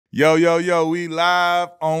Yo, yo, yo, we live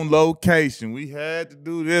on location. We had to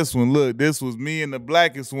do this one. Look, this was me and the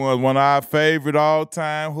blackest one of our favorite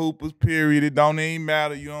all-time hoopers, period. It don't even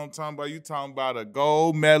matter. You know what I'm talking about? You talking about a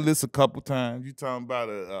gold medalist a couple times. You talking about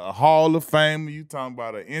a Hall of Famer. You talking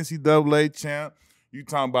about an NCAA champ. You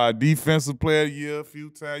talking about a defensive player of the year a few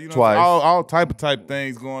times. You know, Twice. all type of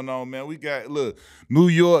things going on, man. We got, look, one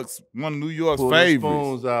of New York's pull favorites.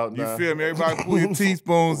 Spoons out You now. feel me? Everybody pull your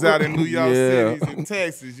teaspoons out in New York Yeah. cities and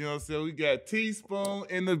Texas. You know what I'm saying? We got Teaspoon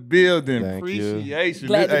in the building. Thank you. Appreciation.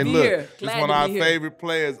 Glad to Hey, be look, here. this Glad one to of our be here. favorite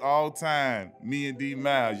players all time. Me and D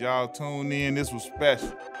Miles. Y'all tune in. This was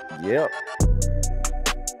special. Yep.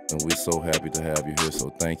 And we're so happy to have you here, so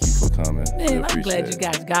thank you for coming. Man, I'm glad you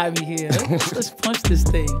guys got me here. Let's punch this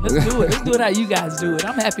thing. Let's do it. Let's do it how you guys do it.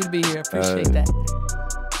 I'm happy to be here. Appreciate that.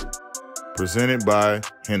 Presented by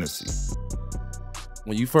Hennessy.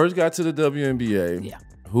 When you first got to the WNBA, Yeah.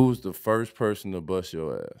 who was the first person to bust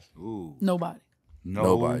your ass? Ooh. Nobody.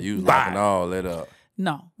 Nobody. You was locking all that up.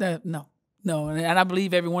 No. No, and I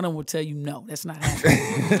believe every one of them will tell you no. That's not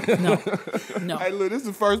happening. No. Hey, look, this is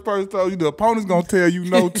the first person told you the opponent's gonna tell you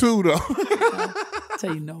no too, though. I'll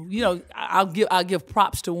tell you no. You know, I'll give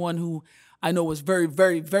props to one who I know was very,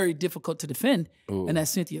 very, very difficult to defend, and that's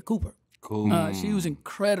Cynthia Cooper. Cool. She was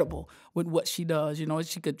incredible with what she does. You know,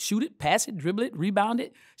 she could shoot it, pass it, dribble it, rebound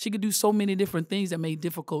it. She could do so many different things that made it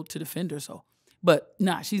difficult to defend her. So, but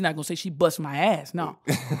nah, she's not gonna say she bust my ass. No,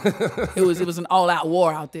 it was an all-out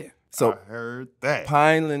war out there. So I heard that.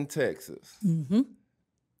 Pineland, Texas. Mm-hmm.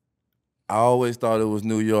 I always thought it was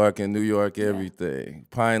New York and New York everything.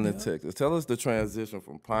 Pineland, Texas. Tell us the transition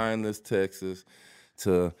from Pineland, Texas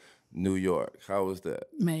to New York. How was that?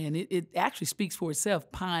 Man, it actually speaks for itself.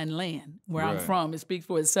 Pineland, where I'm Right. from, it speaks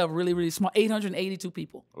for itself. Really, really small. 882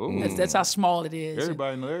 people. That's how small it is.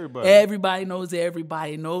 Everybody know everybody. Everybody knows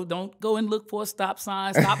everybody. No, don't go and look for a stop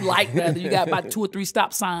sign. Stop light, rather. You got about 2 or 3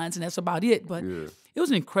 stop signs, and that's about it. But it was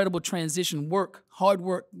an incredible transition. Hard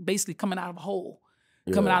work, basically coming out of a hole.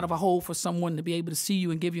 Coming out of a hole for someone to be able to see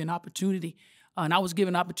you and give you an opportunity. And I was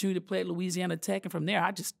given an opportunity to play at Louisiana Tech, and from there,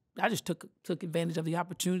 I just took advantage of the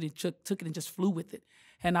opportunity, took it and just flew with it.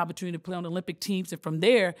 Had an opportunity to play on the Olympic teams, and from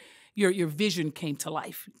there, your vision came to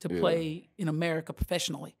life to play in America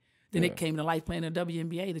professionally. Then it came to life playing in the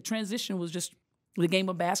WNBA. The transition was just the game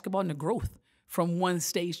of basketball and the growth from one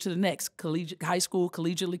stage to the next, collegiate, high school,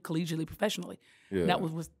 collegiately, professionally. And that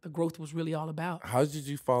was what the growth was really all about. How did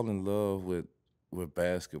you fall in love with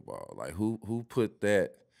basketball? Like who put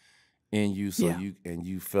that in you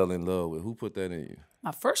you fell in love with? Who put that in you?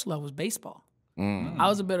 My first love was baseball. I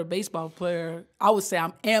was a better baseball player. I would say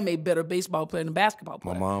I am a better baseball player than basketball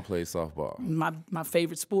player. My mom played softball. My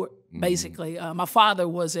favorite sport, basically. My father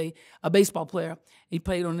was a baseball player. He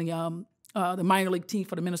played on the minor league team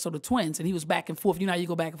for the Minnesota Twins, and he was back and forth. You know how you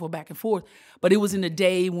go back and forth. But it was in the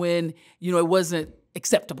day when, you know, it wasn't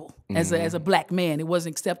acceptable as a black man. It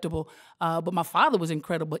wasn't acceptable. But my father was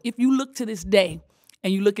incredible. If you look to this day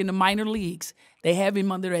and you look in the minor leagues, they have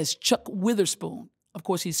him under as Chuck Witherspoon. Of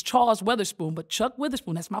course, he's Charles Witherspoon, but Chuck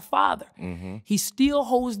Witherspoon, that's my father. He still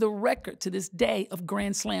holds the record to this day of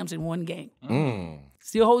grand slams in one game.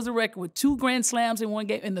 Still holds the record with 2 grand slams in one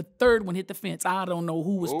game, and the third one hit the fence. I don't know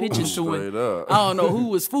who was pitching to him. I don't know who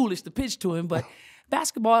was foolish to pitch to him, but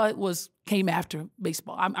basketball came after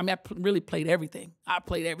baseball. I really played everything. I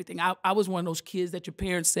played everything. I was one of those kids that your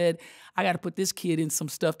parents said, I got to put this kid in some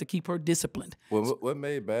stuff to keep her disciplined. Well, what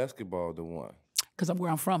made basketball the one? Because I'm where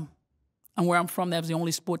I'm from. And where I'm from, that was the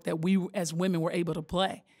only sport that we as women were able to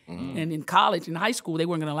play. And in college, in high school, they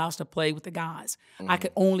weren't going to allow us to play with the guys. I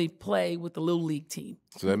could only play with the little league team.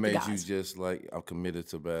 So that made you just like, I'm committed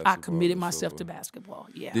to basketball. I committed myself to basketball,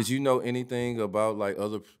 yeah. Did you know anything about like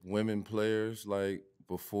other women players like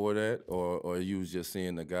before that, or you was just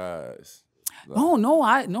seeing the guys? Oh no,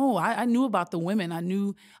 I knew about the women. I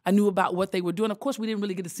knew about what they were doing. Of course, we didn't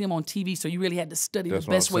really get to see them on TV, so you really had to study the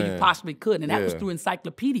best way you possibly could, and that was through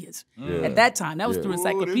encyclopedias. At that time, that was through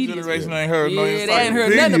encyclopedias. This generation ain't heard no they ain't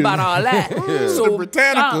heard nothing about all that. So the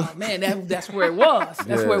Britannica. Man, that's where it was.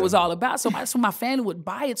 That's where it was all about. So my family would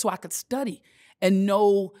buy it so I could study and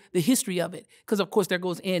know the history of it. Because, of course, there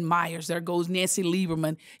goes Ann Myers, there goes Nancy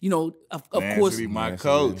Lieberman. You know, of course. My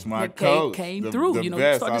coach. Came through. The you know,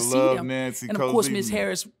 best. you started to see them. Nancy, and, of course, Ms.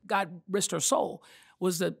 Harris, God rest her soul,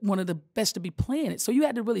 was one of the best to be playing it. So you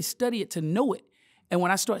had to really study it to know it. And when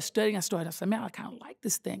I started studying, I said, man, I kind of like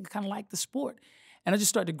this thing. I kind of like the sport. And I just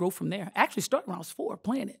started to grow from there. Actually started when I was 4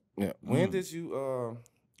 playing it. Yeah. When did you,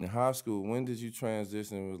 in high school, when did you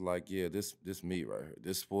transition and was like, yeah, this me right here,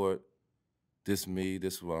 this sport, this me,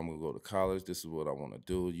 this is what I'm gonna go to college, this is what I want to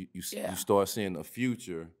do. You start seeing the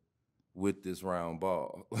future with this round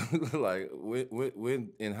ball? Like, when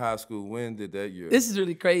in high school, when did that year? This is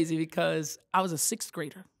really crazy because I was a 6th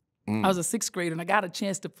grader. I was a 6th grader, and I got a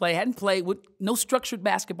chance to play. I hadn't played with no structured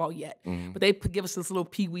basketball yet, but they give us this little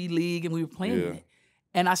pee-wee league, and we were playing in it.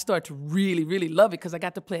 And I started to really, really love it because I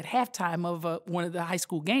got to play at halftime of one of the high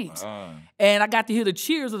school games. And I got to hear the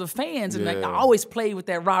cheers of the fans, and I always played with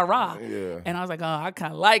that rah-rah. And I was like, oh, I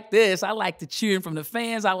kind of like this. I like the cheering from the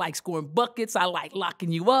fans. I like scoring buckets. I like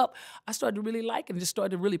locking you up. I started to really like it and just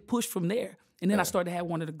started to really push from there. And then I started to have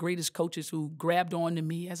one of the greatest coaches who grabbed on to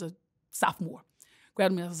me as a sophomore.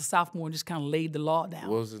 Grabbed me as a sophomore and just kind of laid the law down.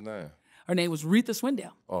 What was his name? Her name was Aretha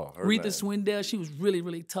Swindell. Oh, Aretha Swindell, she was really,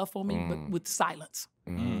 really tough on me, but with silence.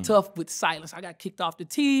 Tough with silence. I got kicked off the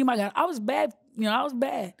team. I was bad. I was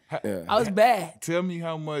bad. I was bad. Tell me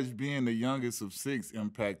how much being the youngest of 6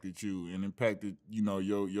 impacted you and impacted,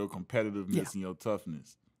 your competitiveness and your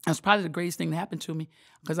toughness. That's probably the greatest thing that happened to me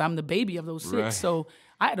because I'm the baby of those 6. So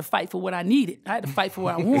I had to fight for what I needed. I had to fight for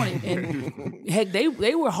what I wanted. And heck,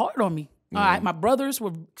 they were hard on me. All right, my brothers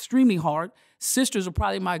were extremely hard. Sisters were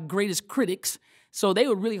probably my greatest critics. So they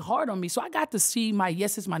were really hard on me. So I got to see my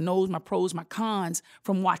yeses, my nos, my pros, my cons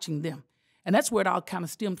from watching them. And that's where it all kind of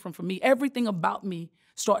stemmed from for me. Everything about me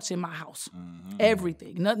starts in my house.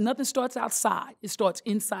 Everything. Nothing starts outside. It starts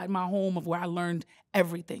inside my home of where I learned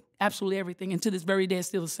everything, absolutely everything. And to this very day, it's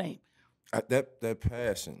still the same. That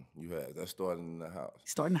passion you had, that started in the house.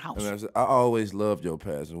 Starting the house. I mean, I always loved your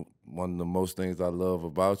passion. One of the most things I love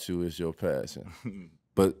about you is your passion.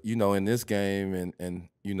 But, in this game, and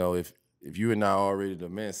if you are not already the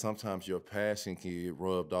man, sometimes your passion can get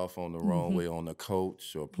rubbed off on the wrong way on a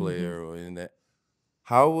coach or player or in that.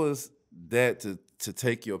 How was that to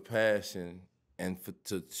take your passion and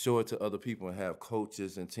to show it to other people and have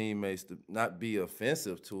coaches and teammates to not be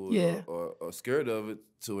offensive to it or scared of it,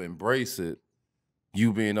 to embrace it,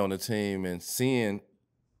 you being on the team and seeing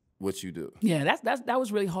what you do? Yeah, that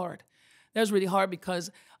was really hard. That was really hard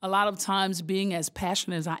because a lot of times being as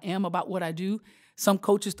passionate as I am about what I do, some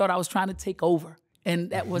coaches thought I was trying to take over,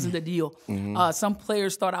 and that wasn't the deal. Some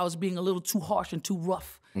players thought I was being a little too harsh and too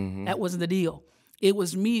rough. That wasn't the deal. It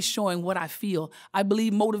was me showing what I feel. I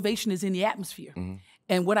believe motivation is in the atmosphere.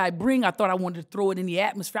 And what I bring, I thought I wanted to throw it in the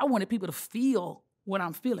atmosphere. I wanted people to feel what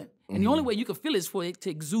I'm feeling. And the only way you could feel it is for it to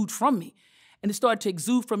exude from me. And it started to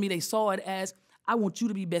exude from me. They saw it as, I want you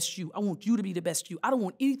to be best you. I want you to be the best you. I don't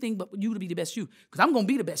want anything but you to be the best you, because I'm going to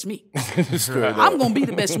be the best me. I'm going to be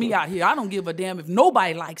the best me out here. I don't give a damn if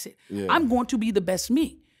nobody likes it. I'm going to be the best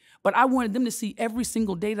me. But I wanted them to see every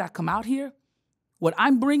single day that I come out here, what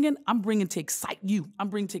I'm bringing to excite you. I'm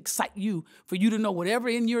bringing to excite you, for you to know whatever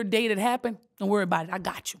in your day that happened, don't worry about it. I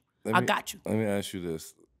got you. I got you. Let me ask you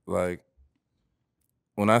this. Like,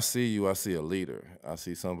 when I see you, I see a leader. I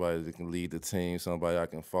see somebody that can lead the team, somebody I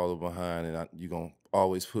can follow behind, and you're going to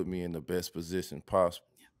always put me in the best position possible.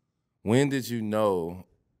 When did you know,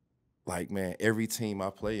 like, man, every team I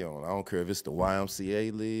play on, I don't care if it's the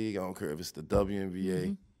YMCA League, I don't care if it's the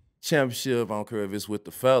WNBA championship, I don't care if it's with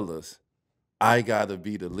the fellas, I got to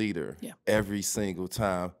be the leader every single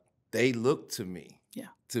time. They look to me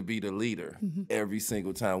to be the leader every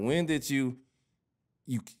single time. When did you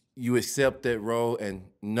accept that role and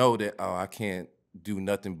know that, oh, I can't do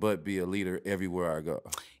nothing but be a leader everywhere I go?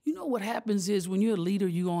 You know what happens is when you're a leader,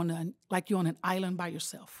 you're on an island by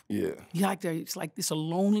yourself. Yeah. It's like it's a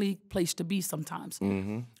lonely place to be sometimes.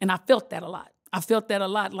 And I felt that a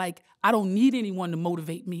lot. Like, I don't need anyone to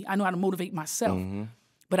motivate me. I know how to motivate myself.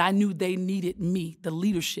 But I knew they needed me, the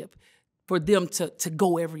leadership, for them to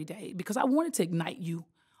go every day, because I wanted to ignite you.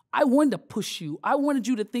 I wanted to push you. I wanted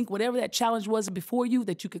you to think whatever that challenge was before you,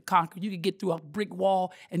 that you could conquer. You could get through a brick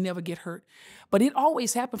wall and never get hurt. But it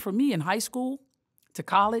always happened for me in high school, to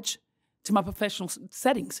college, to my professional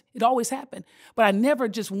settings. It always happened. But I never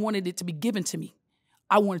just wanted it to be given to me.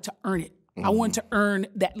 I wanted to earn it. I wanted to earn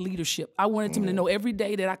that leadership. I wanted them to know every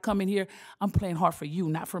day that I come in here, I'm playing hard for you,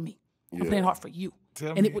 not for me. I'm playing hard for you.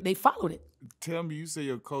 They followed it. Tell me, you say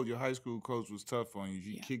your high school coach was tough on you.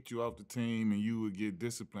 He kicked you off the team and you would get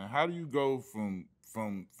disciplined. How do you go from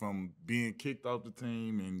being kicked off the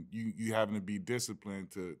team and you having to be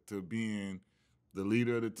disciplined to being the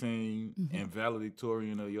leader of the team and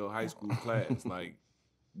valedictorian of your high school class? Like,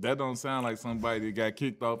 that don't sound like somebody that got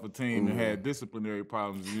kicked off a team and had disciplinary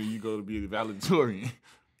problems, and then you go to be the valedictorian.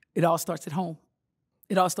 It all starts at home.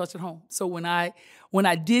 It all starts at home. So when I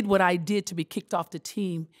did what I did to be kicked off the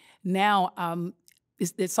team, now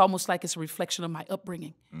it's almost like it's a reflection of my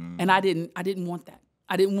upbringing, and I didn't want that.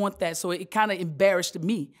 I didn't want that, so it kind of embarrassed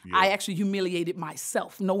me. Yeah. I actually humiliated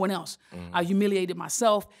myself, no one else. I humiliated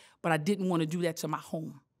myself, but I didn't want to do that to my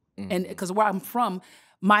home, and because where I'm from,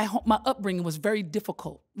 my upbringing was very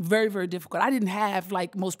difficult, very, very difficult. I didn't have,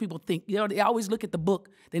 like most people think, they always look at the book.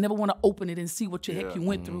 They never want to open it and see what the heck you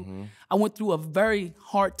went through. I went through a very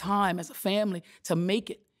hard time as a family to make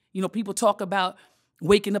it. People talk about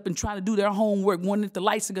waking up and trying to do their homework, wondering if the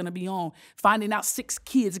lights are going to be on, finding out 6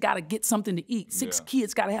 kids got to get something to eat, 6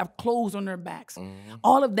 kids got to have clothes on their backs.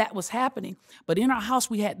 All of that was happening. But in our house,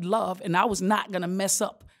 we had love, and I was not going to mess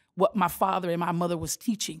up what my father and my mother was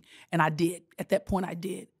teaching, and I did. At that point, I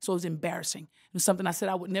did. So it was embarrassing. It was something I said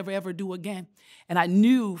I would never, ever do again. And I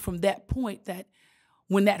knew from that point that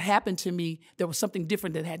when that happened to me, there was something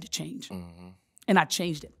different that had to change. And I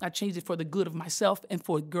changed it. I changed it for the good of myself and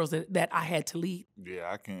for girls that I had to lead.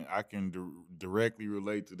 Yeah, I can directly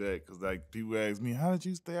relate to that because like people ask me, how did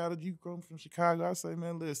you stay out of you come from Chicago? I say,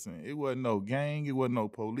 man, listen, it wasn't no gang, it wasn't no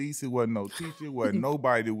police, it wasn't no teacher, it wasn't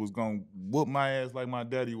nobody that was gonna whoop my ass like my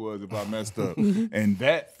daddy was if I messed up. And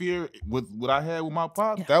that fear, with what I had with my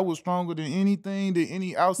pops, that was stronger than anything that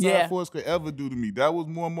any outside force could ever do to me. That was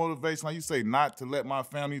more motivation, like you say, not to let my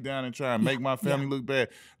family down and try and make my family look bad.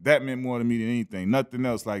 That meant more to me than anything. Nothing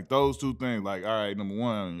else. Like those 2 things, like, all right, number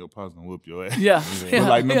 1, your pops gonna whoop your ass. But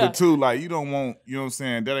like number 2, like you don't want, you know what I'm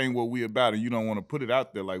saying, that ain't what we about, and you don't want to put it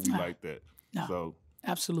out there like we like that. No, so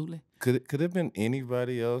absolutely. Could it have been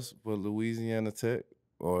anybody else but Louisiana Tech?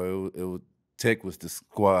 Or Tech was the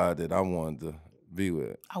squad that I wanted to be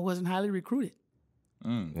with? I wasn't highly recruited.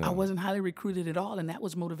 I wasn't highly recruited at all, and that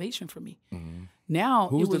was motivation for me. Now,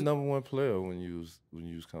 who was the number 1 player when you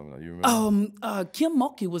was coming out? You remember? Kim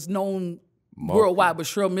Mulkey was known worldwide, but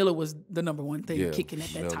Cheryl Miller was the number 1 thing kicking at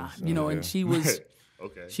that time. And she was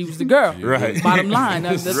she was the girl. Right. Bottom line.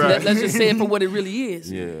 Let's just say it for what it really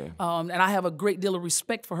is. And I have a great deal of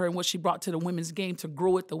respect for her and what she brought to the women's game to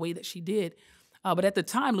grow it the way that she did. But at the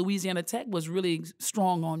time, Louisiana Tech was really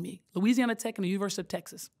strong on me. Louisiana Tech and the University of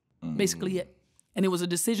Texas, basically it. And it was a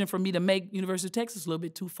decision for me to make University of Texas a little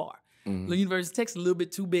bit too far. The University of Texas a little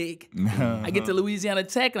bit too big. I get to Louisiana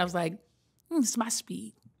Tech and I was like, it's my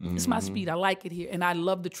speed. It's my speed. I like it here. And I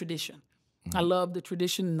love the tradition. I love the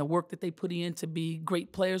tradition and the work that they put in to be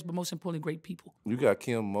great players, but most importantly, great people. You got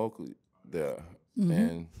Kim Mulkey there.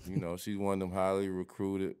 And, she's one of them highly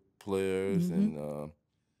recruited players. And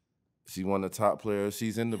she's one of the top players.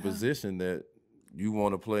 She's in the position that you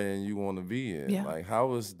want to play and you want to be in. Like, how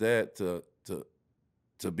was that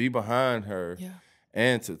to be behind her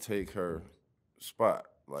and to take her spot?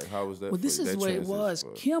 Like, how was that? Well, this is what it was.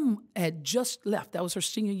 Kim had just left. That was her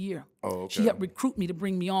senior year. Oh, okay. She helped recruit me to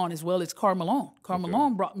bring me on, as well as Carl Malone. Carl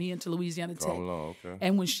Malone brought me into Louisiana Tech. Malone,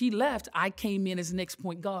 And when she left, I came in as the next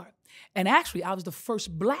point guard. And actually, I was the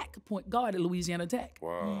first black point guard at Louisiana Tech.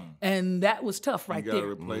 Wow. And that was tough right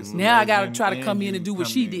there. Now I got to try to come in and do what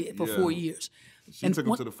she did for 4 years. She took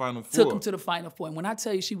him to the Final Four. Took him to the Final Four. And when I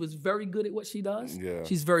tell you she was very good at what she does,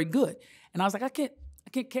 she's very good. And I was like, I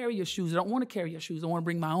can't carry your shoes. I don't want to carry your shoes. I want to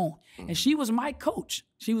bring my own. And she was my coach.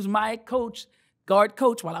 She was my coach, guard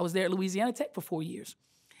coach, while I was there at Louisiana Tech for 4 years.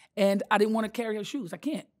 And I didn't want to carry her shoes. I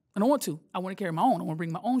can't. I don't want to. I want to carry my own. I want to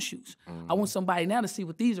bring my own shoes. I want somebody now to see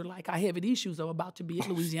what these are like, how heavy these shoes are about to be at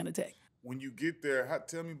Louisiana Tech. When you get there,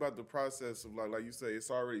 tell me about the process of like you say,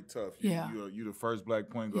 it's already tough. You're the first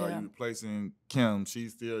black point guard. You're replacing Kim.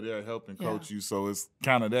 She's still there helping coach you. So it's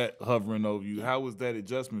kind of that hovering over you. How was that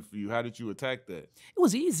adjustment for you? How did you attack that? It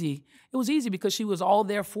was easy. It was easy because she was all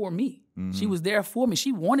there for me. She was there for me.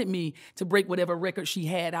 She wanted me to break whatever record she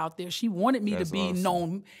had out there. She wanted me to be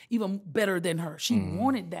known even better than her. She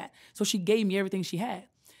wanted that. So she gave me everything she had.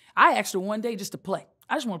 I asked her one day just to play.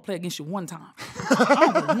 I just want to play against you one time.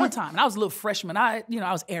 One time. And I was a little freshman. I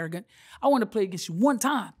was arrogant. I wanted to play against you one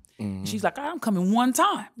time. And she's like, I'm coming one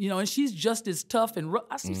time. And she's just as tough and rough.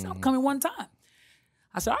 I said, I'm coming one time.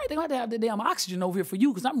 I said, all right, they're going to have the damn oxygen over here for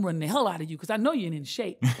you because I'm running the hell out of you because I know you ain't in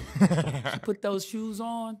shape. She put those shoes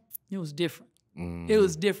on. It was different. It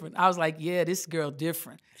was different. I was like, yeah, this girl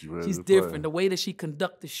different. She's different. The way that she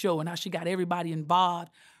conduct the show and how she got everybody involved,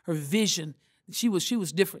 her vision, she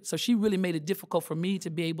was different. So she really made it difficult for me to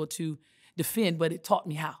be able to defend, but it taught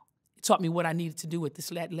me how. It taught me what I needed to do at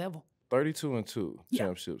that level. 32-2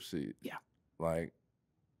 championship seed. Yeah. Like,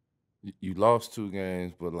 you lost 2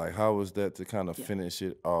 games, but like, how was that to kind of finish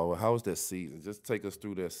it all? How was that season? Just take us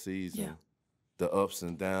through that season. Yeah. The ups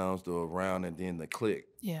and downs, the around, and then the click.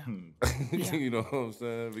 Yeah. You know what I'm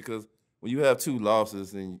saying? Because when you have 2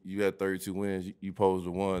 losses and you had 32 wins, you supposed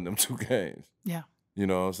to win them 2 games. Yeah. You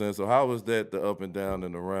know what I'm saying? So how was that, the up and down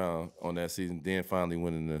and around on that season, then finally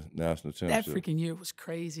winning the national championship? That freaking year was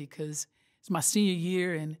crazy because it's my senior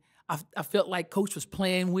year and I felt like Coach was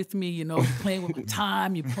playing with me, you know, you're playing with my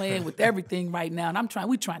time, you're playing with everything right now. And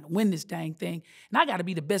we're trying to win this dang thing. And I got to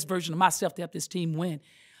be the best version of myself to help this team win.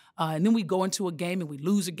 And then we go into a game and we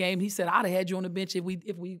lose a game. He said, I'd have had you on the bench if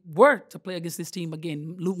we were to play against this team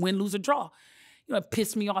again, win, lose, or draw. You know, it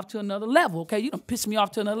pissed me off to another level, okay? You done pissed me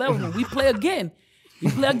off to another level. When we play again,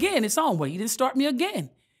 it's on way. You didn't start me again.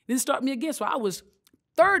 So I was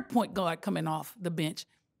third point guard coming off the bench.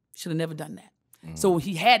 Should have never done that. So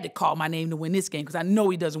he had to call my name to win this game because I know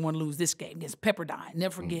he doesn't want to lose this game against Pepperdine.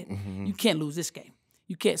 Never forget, you can't lose this game.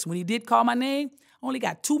 You can't. So when he did call my name, I only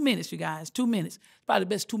got 2 minutes, you guys, 2 minutes. Probably the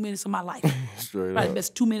best 2 minutes of my life. Probably the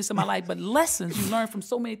best 2 minutes of my life. But lessons you learn from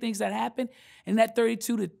so many things that happened. In that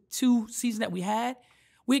 32-2 season that we had,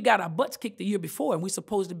 we got our butts kicked the year before, and we're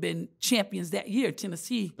supposed to have been champions that year,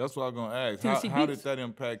 Tennessee. That's what I was going to ask. How did that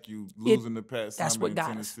impact you, losing the Pat Summer in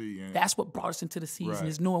Tennessee? That's what brought us into the season,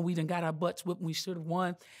 is knowing we done got our butts whipped and we should have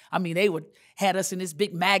won. I mean, they had us in this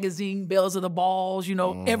big magazine, Bells of the Balls, you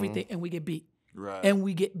know, everything, and we get beat. Right. And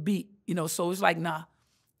we get beat, you know, so it's like, no,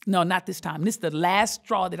 not this time. This is the last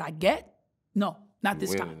straw that I get. No, not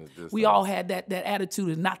this time. We all had that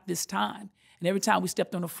attitude of not this time. And every time we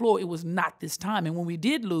stepped on the floor, it was not this time. And when we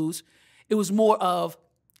did lose, it was more of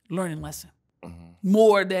learning lesson.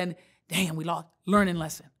 More than, damn, we lost. Learning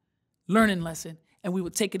lesson. And we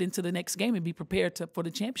would take it into the next game and be prepared for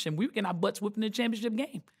the championship. We were getting our butts whipped in the championship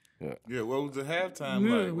game. Yeah, what was the halftime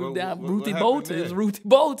like? We down Ruthie Bolton. It was Ruthie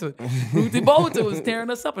Bolton. Ruthie Bolton was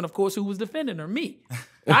tearing us up. And, of course, who was defending her? Me.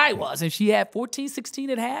 I was. And she had 14,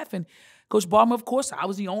 16 at half. And Coach Barmer, of course, I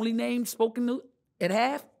was the only name spoken to at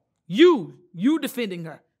half. You defending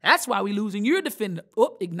her. That's why we losing. You're defending.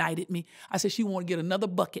 Ignited me. I said, she want to get another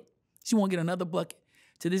bucket.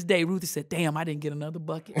 To this day, Ruthie said, damn, I didn't get another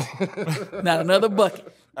bucket. Not another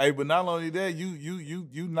bucket. Hey, but not only that,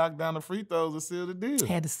 you knocked down the free throws to seal the deal.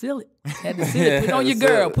 Had to seal it. Put it on your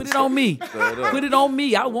girl. Put it on me. Put it on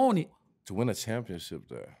me. I want it. To win a championship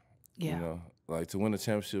there. Yeah. You know, like to win a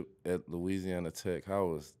championship at Louisiana Tech, how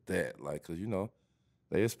was that? Like, because, you know,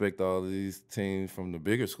 they expect all of these teams from the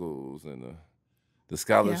bigger schools and the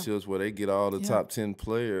scholarships where they get all the top 10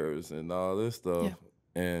 players and all this stuff.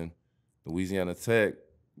 Yeah. And Louisiana Tech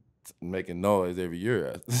making noise every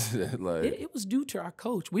year. Like it was due to our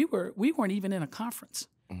coach. We weren't even in a conference.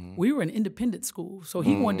 We were an independent school. So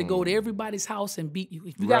he wanted to go to everybody's house and beat you.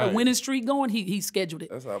 If you got a winning streak going, he scheduled it.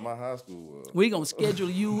 That's how my high school was. We're going to schedule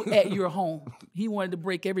you at your home. He wanted to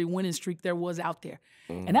break every winning streak there was out there.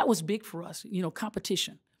 And that was big for us, you know,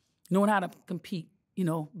 competition, knowing how to compete, you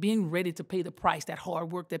know, being ready to pay the price, that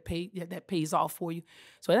hard work that pays off for you.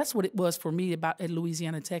 So that's what it was for me at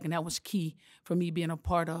Louisiana Tech, and that was key for me being a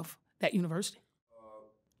part of that university.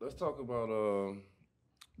 Let's talk about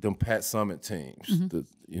them Pat Summitt teams.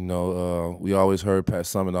 We always heard Pat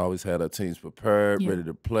Summitt always had our teams prepared, ready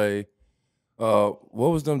to play. What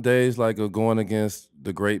was them days like of going against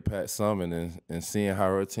the great Pat Summitt and seeing how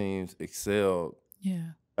her teams excelled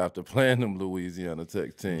after playing them Louisiana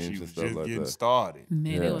Tech teams and stuff like that? She was just getting started.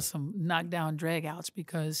 Man, there was some knockdown dragouts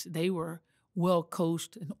because they were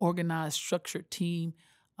well-coached, an organized, structured team,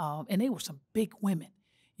 and they were some big women.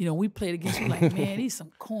 You know, we played against them like, man, these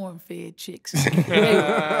some corn-fed chicks.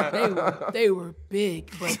 They were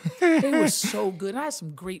big, but they were so good. I had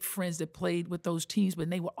some great friends that played with those teams, but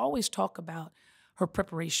they would always talk about her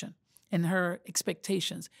preparation and her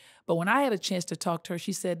expectations. But when I had a chance to talk to her,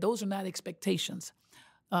 she said, those are not expectations.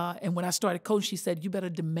 And when I started coaching, she said, you better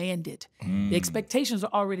demand it. The expectations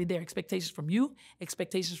are already there. Expectations from you,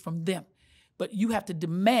 expectations from them. But you have to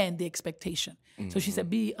demand the expectation. So she said,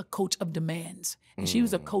 be a coach of demands. And she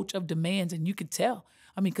was a coach of demands, and you could tell.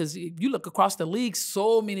 I mean, because if you look across the league,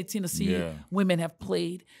 so many Tennessee women have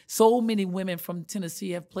played. So many women from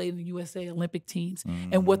Tennessee have played in the USA Olympic teams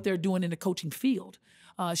and what they're doing in the coaching field.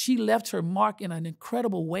 She left her mark in an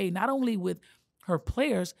incredible way, not only with her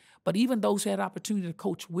players, but even those who had opportunity to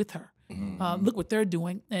coach with her. Look what they're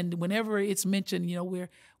doing. And whenever it's mentioned, you know,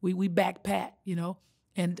 we back Pat, you know.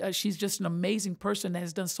 And she's just an amazing person that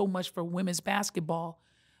has done so much for women's basketball.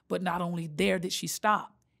 But not only there did she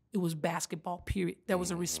stop, it was basketball, period. There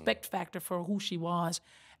was a respect factor for who she was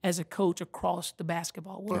as a coach across the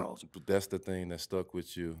basketball world. But that's the thing that stuck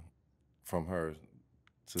with you from her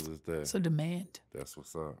to this day. It's a demand. That's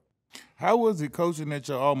what's up. How was it coaching at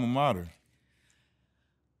your alma mater?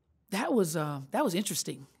 That was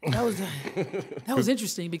interesting. That was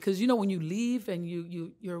interesting because, you know, when you leave and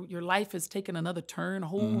your life has taken another turn, a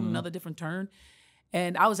whole another different turn.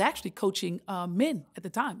 And I was actually coaching men at the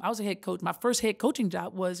time. I was a head coach. My first head coaching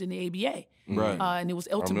job was in the ABA. Right. And it was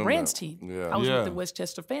Elton Brand's team. Yeah. I was with the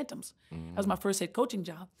Westchester Phantoms. That was my first head coaching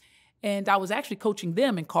job. And I was actually coaching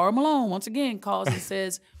them, and Carl Malone, once again, calls and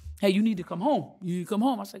says, hey, you need to come home. You need to come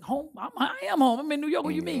home. I was like, home? I am home. I'm in New York.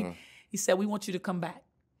 What do you mean? He said, we want you to come back.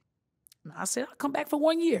 And I said, I'll come back for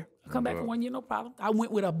 1 year. I'll come back for 1 year, no problem. I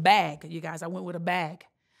went with a bag, you guys. I went with a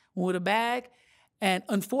bag. And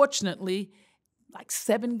unfortunately, like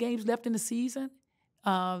 7 games left in the season,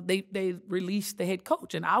 they released the head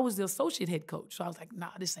coach. And I was the associate head coach. So I was like, nah,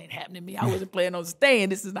 this ain't happening to me. I wasn't planning on staying.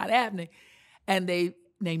 This is not happening. And they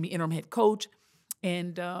named me interim head coach.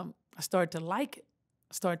 And I started to like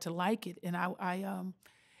it. And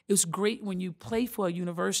it was great when you play for a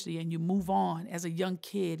university and you move on as a young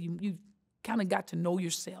kid. You kind of got to know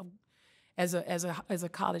yourself as a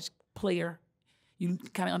college player. You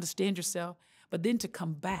kind of understand yourself. But then to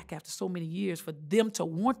come back after so many years, for them to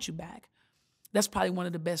want you back, that's probably one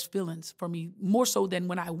of the best feelings for me, more so than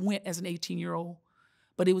when I went as an 18-year-old.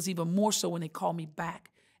 But it was even more so when they called me back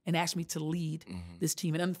and asked me to lead this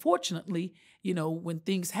team. And unfortunately, when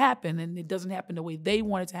things happen and it doesn't happen the way they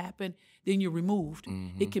want it to happen, then you're removed.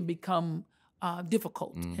 It can become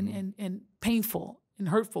difficult and painful and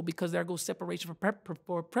hurtful, because there goes separation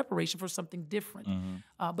for preparation for something different.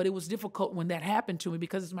 But it was difficult when that happened to me,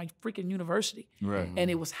 because it's my freaking university. Right. And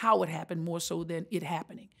it was how it happened more so than it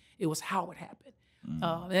happening. It was how it happened.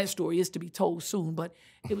 That story is to be told soon, but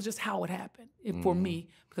it was just how it happened for me,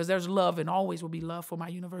 because there's love and always will be love for my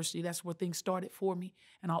university. That's where things started for me,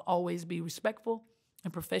 and I'll always be respectful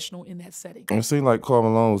and professional in that setting. It seemed like Carl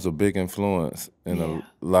Malone was a big influence in a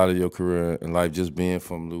lot of your career and life, just being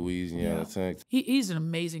from Louisiana. He's an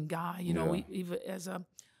amazing guy. Even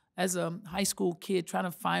as a high school kid trying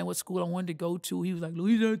to find what school I wanted to go to, he was like,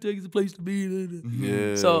 Louisiana Tech is the place to be.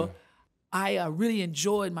 Yeah. So I really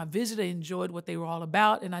enjoyed my visit. I enjoyed what they were all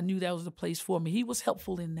about, and I knew that was the place for me. He was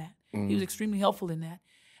helpful in that. He was extremely helpful in that.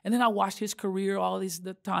 And then I watched his career,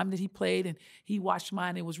 the time that he played, and he watched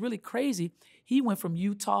mine. It was really crazy. He went from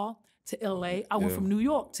Utah to L.A. I went from New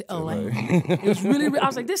York to L.A. It was really, I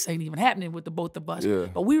was like, this ain't even happening with the both of us. Yeah.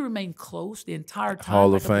 But we remained close the entire time.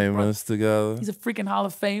 Hall of Famers together. He's a freaking Hall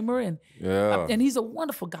of Famer, and he's a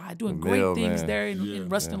wonderful guy, doing great things there in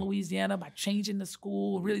Ruston, Louisiana, by changing the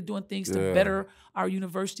school, really doing things to better our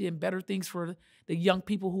university and better things for the young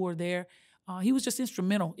people who are there. He was just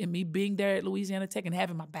instrumental in me being there at Louisiana Tech and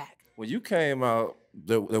having my back. When you came out,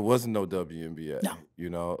 there wasn't no WNBA.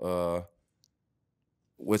 No.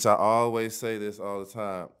 Which I always say this all the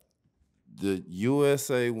time. The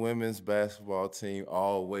USA women's basketball team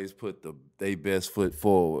always put their best foot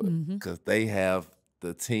forward, because they have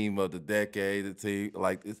the team of the decade. The team,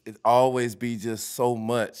 like it always be just so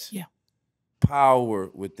much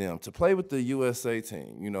power with them. To play with the USA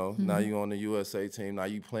team, now you're on the USA team. Now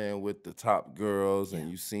you playing with the top girls,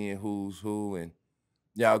 and you seeing who's who, and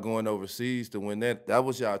y'all going overseas to win that. That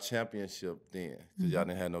was y'all championship then, because y'all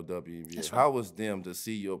didn't have no WNBA. Right. How was them to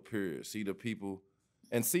see your peers, see the people,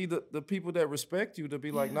 and see the people that respect you, to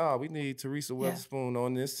be like, nah, we need Teresa Weatherspoon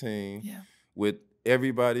on this team with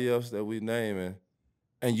everybody else that we naming,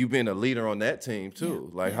 and you being a leader on that team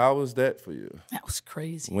too. How was that for you? That was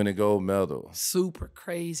crazy. Winning gold medal. Super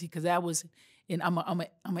crazy, because that was, and I'm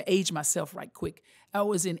gonna age myself right quick. I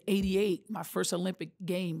was in '88, my first Olympic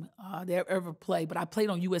game that I ever played, but I played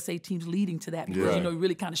on USA teams leading to that, because you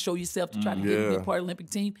really kind of show yourself to try to get to be a part of the Olympic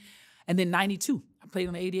team. And then '92, I played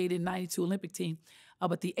on the '88 and '92 Olympic team.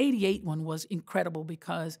 But the '88 one was incredible,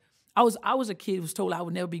 because I was a kid who was told I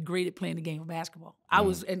would never be great at playing the game of basketball. I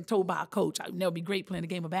was told by a coach I would never be great playing the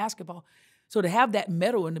game of basketball. So to have that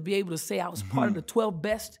medal and to be able to say I was part of the 12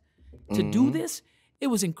 best to do this, it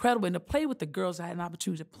was incredible. And to play with the girls I had an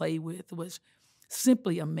opportunity to play with was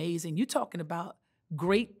simply amazing. You're talking about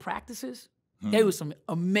great practices. There was some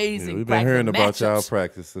amazing we've been hearing about y'all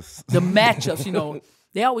practices. The matchups,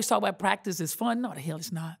 they always talk about practice is fun. No, the hell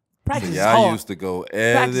it's not. Practice is hard. Y'all used to go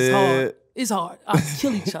at it. Is hard. It's hard.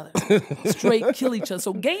 Kill each other. Straight kill each other.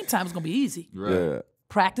 So game time is going to be easy. Right. Yeah.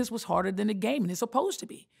 Practice was harder than the game, and it's supposed to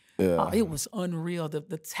be. Yeah. It was unreal, the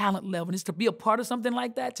talent level. And it's to be a part of something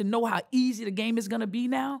like that, to know how easy the game is going to be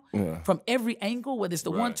now from every angle, whether it's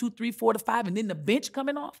the 1, 2, 3, 4 to 5, and then the bench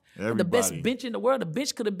coming off. The best bench in the world. The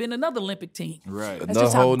bench could have been another Olympic team. Right. That's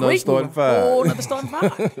just how great starting five. Whole another starting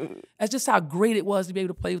five. That's just how great it was to be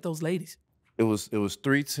able to play with those ladies. It was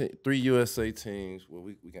three USA teams. Well,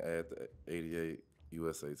 we can add the '88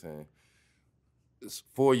 USA team. It's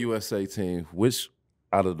 4 USA teams. Which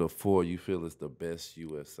out of the 4 you feel is the best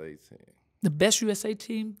USA team? The best USA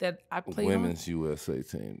team that I played Women's USA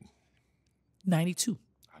team. 92.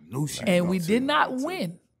 I knew she. And we did not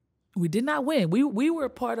win. We did not win. We were a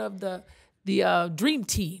part of the Dream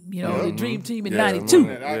Team, the Dream Team in Yeah, '92.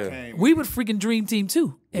 Yeah. We were freaking Dream Team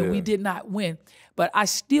too, and we did not win. But I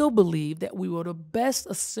still believe that we were the best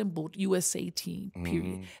assembled USA team,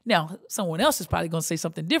 period. Now, someone else is probably going to say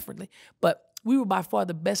something differently, but we were by far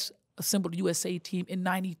the best assembled USA team in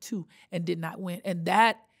 '92 and did not win. And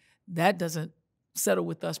that doesn't settle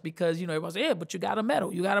with us because, everybody says, yeah, but you got a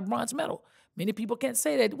medal. You got a bronze medal. Many people can't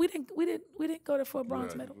say that. We didn't go there for a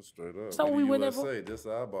bronze medal. Straight up. So we went there for. This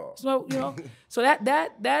our ball. So, so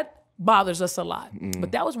that bothers us a lot.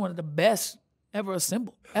 But that was one of the best ever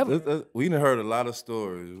assembled, ever. We done heard a lot of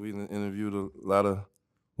stories. We done interviewed a lot of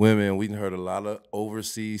women. We done heard a lot of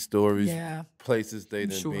overseas stories, places they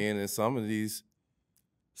done been, and some of these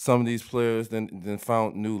players then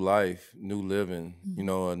found new life, new living,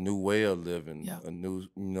 a new way of living, a new,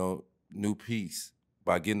 new peace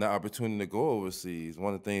by getting the opportunity to go overseas.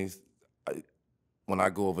 One of the things when I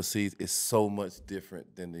go overseas, it's so much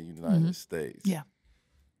different than the United States. Yeah.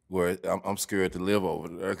 Where I'm scared to live over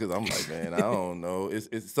there because I'm like, man, I don't know.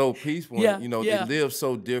 It's so peaceful. They live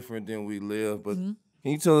so different than we live. But can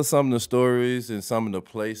you tell us some of the stories and some of the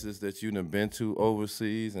places that you've been to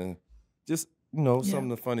overseas and just, some of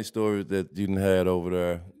the funny stories that you had over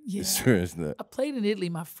there, experiencing that? I played in Italy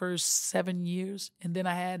my first 7 years, and then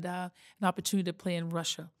I had an opportunity to play in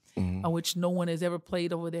Russia, which no one has ever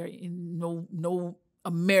played over there. No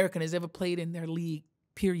American has ever played in their league,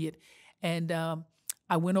 period. And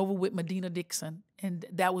I went over with Medina Dixon, and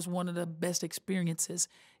that was one of the best experiences,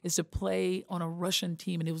 is to play on a Russian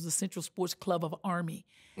team, and it was the Central Sports Club of Army.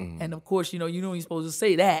 And of course, you're supposed to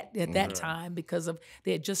say that at that time because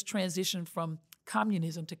they had just transitioned from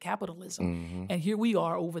communism to capitalism. And here we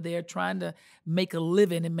are over there trying to make a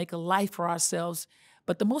living and make a life for ourselves.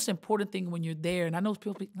 But the most important thing when you're there, and I know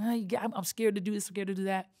people think, I'm scared to do this, scared to do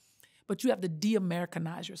that. But you have to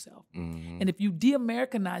de-Americanize yourself. And if you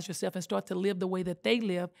de-Americanize yourself and start to live the way that they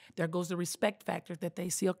live, there goes the respect factor that they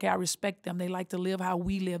see, okay, I respect them. They like to live how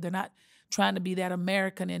we live. They're not trying to be that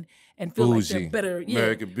American and feel bougie. like they're better.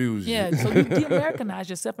 American bougie. Yeah, so you de-Americanize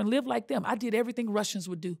yourself and live like them. I did everything Russians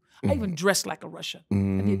would do. I even dressed like a Russian.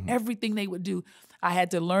 I did everything they would do. I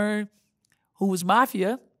had to learn who was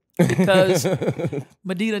mafia, because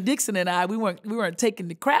Medina Dixon and I, we weren't taking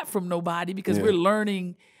the crap from nobody because we're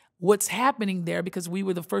learning what's happening there, because we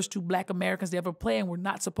were the first two Black Americans to ever play, and we're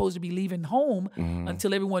not supposed to be leaving home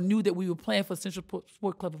until everyone knew that we were playing for Central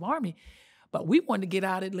Sport Club of Army. But we wanted to get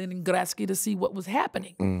out at Leningradsky to see what was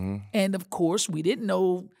happening. And of course, we didn't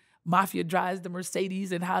know Mafia drives the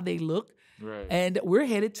Mercedes and how they look. Right. And we're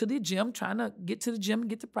headed to the gym, trying to get to the gym and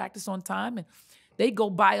get to practice on time. And they go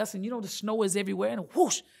by us, and the snow is everywhere, and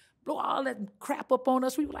whoosh, blow all that crap up on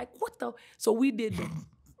us. We were like, what the? So we did the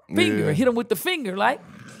finger, hit them with the finger, like.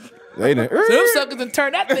 They didn't. So them suckers done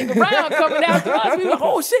turned that thing around coming after us. We were like,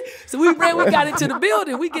 oh shit. So we got into the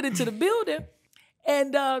building. We get into the building.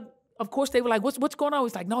 And of course they were like, what's going on?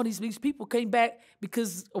 It's like, no, these people came back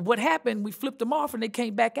because of what happened. We flipped them off and they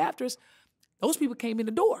came back after us. Those people came in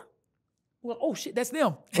the door. Well, oh shit, that's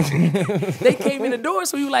them. They came in the door.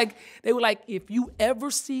 So they were like, if you ever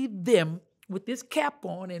see them with this cap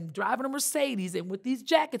on and driving a Mercedes and with these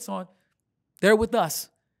jackets on, they're with us.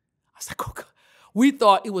 I was like, oh God. We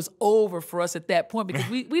thought it was over for us at that point because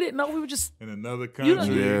we didn't know. We were just in another country,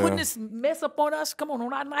 putting this mess up on us. Come on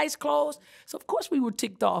our nice clothes. So of course we were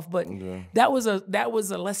ticked off. But that was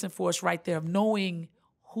a lesson for us right there of knowing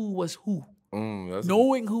who was who.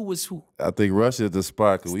 Knowing who was who. I think Russia is the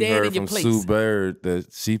spot, because we heard from Sue Baird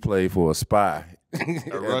that she played for a spy.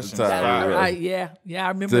 A Russian spy. Yeah, I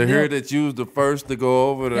remember. To hear that you was the first to go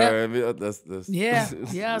over there, that's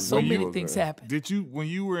so many things happen. Did you, when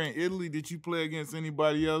you were in Italy, did you play against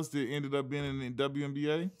anybody else that ended up being in the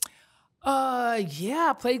WNBA? Yeah,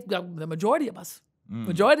 I played the majority of us.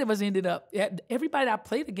 Majority of us ended up. Everybody I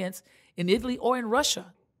played against in Italy or in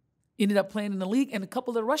Russia ended up playing in the league, and a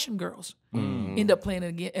couple of the Russian girls ended up playing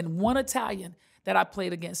again, and one Italian that I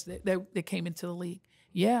played against that came into the league.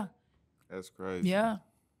 Yeah. That's crazy. Yeah.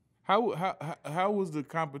 How was the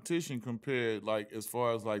competition compared, like, as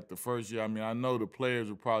far as like the first year? I mean, I know the players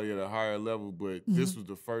were probably at a higher level, but this was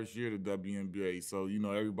the first year of the WNBA, so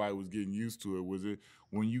everybody was getting used to it. Was it,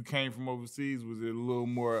 when you came from overseas, was it a little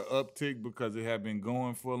more uptick because it had been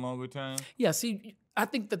going for a longer time? Yeah. See, I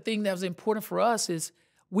think the thing that was important for us is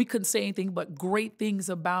we couldn't say anything but great things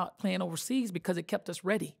about playing overseas because it kept us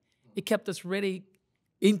ready. It kept us ready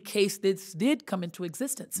in case this did come into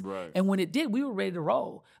existence. Right. And when it did, we were ready to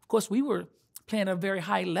roll. Of course, we were playing at a very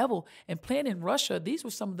high level. And playing in Russia, these were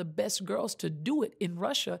some of the best girls to do it in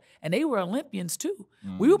Russia. And they were Olympians too.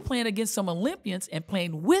 We were playing against some Olympians and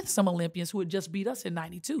playing with some Olympians who had just beat us in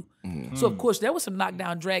 92. So, of course, there was some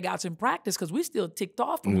knockdown drag-outs in practice because we still ticked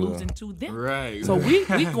off from losing to them. Right. So we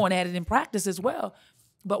going at it in practice as well.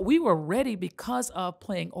 But we were ready because of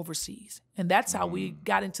playing overseas. And that's how we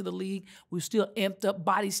got into the league. We were still amped up.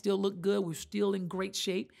 Bodies still looked good. We were still in great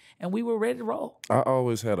shape. And we were ready to roll. I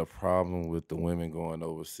always had a problem with the women going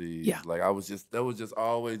overseas. Yeah. Like that was just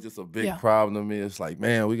always just a big Yeah. problem to me. It's like,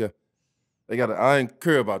 man, I ain't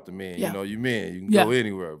care about the men. Yeah. You know, you men, you can Yeah. go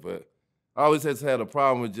anywhere. But I always just had a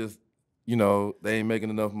problem with just, you know, they ain't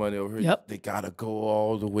making enough money over here. Yep. They got to go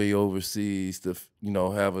all the way overseas to, you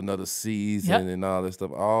know, have another season and all that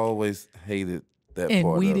stuff. I always hated that And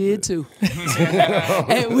part we of did it. too.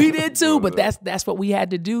 And we did too. But that's what we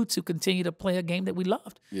had to do to continue to play a game that we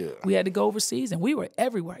loved. Yeah. We had to go overseas, and we were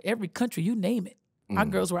everywhere, every country, you name it. Our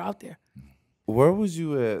girls were out there. Where was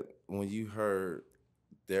you at when you heard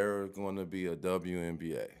there was going to be a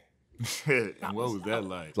WNBA? And what was that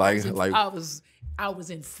like? I was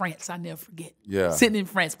in France. I never forget. Yeah. Sitting in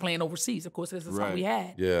France playing overseas. Of course, that's all we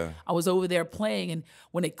had. Yeah. I was over there playing, and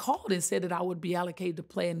when they called and said that I would be allocated to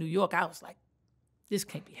play in New York, I was like, this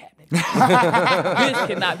can't be happening. This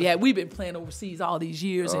cannot be happening. We've been playing overseas all these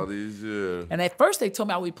years. And at first they told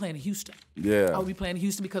me I would be playing in Houston. Yeah. I would be playing in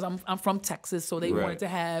Houston because I'm from Texas, so they wanted to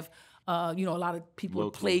have a lot of people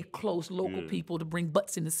Local. play close, local people to bring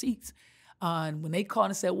butts in the seats. And when they called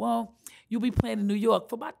and said, well, you'll be playing in New York,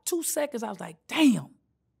 for about 2 seconds, I was like, damn.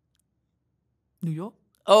 New York?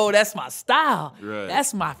 Oh, that's my style. Right.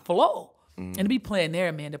 That's my flow. And to be playing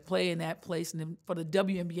there, man, to play in that place, and then for the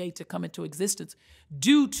WNBA to come into existence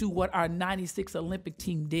due to what our 96 Olympic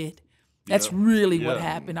team did. That's really what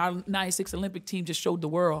happened. Our 96 Olympic team just showed the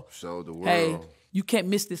world. Hey, you can't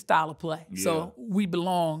miss this style of play. Yeah. So we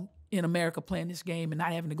belong in America playing this game and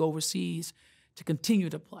not having to go overseas to continue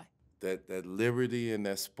to play. That liberty in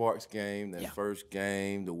that Sparks game, that first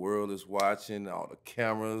game, the world is watching, all the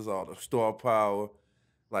cameras, all the star power.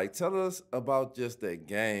 Like, tell us about just that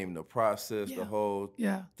game, the process, the whole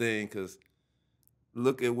thing, because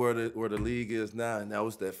look at where the league is now, and that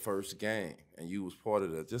was that first game, and you was part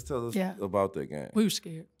of that. Just tell us about that game. We were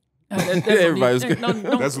scared. Everybody was scared.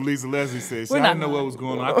 That's what Lisa Leslie said. I We're didn't not know what was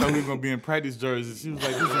going on. I thought we were going to be in practice jerseys. She was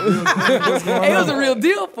like, this is a real thing. What's going on? It was a real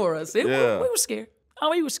deal for us. We Yeah. were scared. Oh,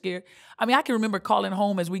 we were scared. I mean, I can remember calling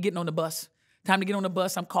home as we getting on the bus. Time to get on the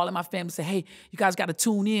bus. I'm calling my family and say, hey, you guys got to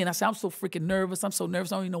tune in. I said, I'm so freaking nervous. I'm so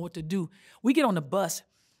nervous. I don't even know what to do. We get on the bus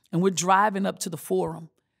and we're driving up to the Forum.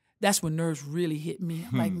 That's when nerves really hit me.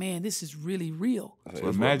 I'm like, man, this is really real. That's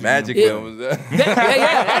what Magic Magic was that.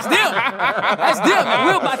 That's them. That's them.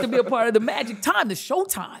 We're about to be a part of the magic time, the show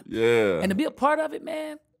time. Yeah. And to be a part of it,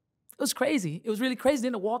 man, it was crazy. It was really crazy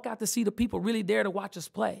then to walk out to see the people really there to watch us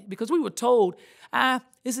play. Because we were told,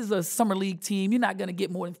 this is a summer league team. You're not going to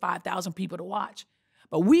get more than 5,000 people to watch.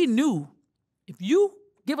 But we knew if you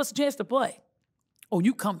give us a chance to play,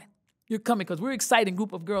 you coming. You're coming because we're an exciting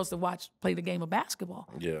group of girls to watch play the game of basketball.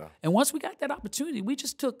 Yeah. And once we got that opportunity, we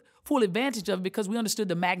just took full advantage of it because we understood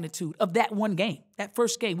the magnitude of that one game, that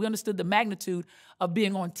first game. We understood the magnitude of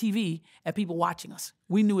being on TV and people watching us.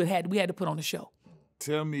 We knew we had to put on a show.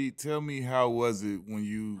 Tell me how was it when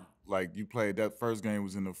you played that first game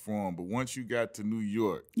was in the Forum, but once you got to New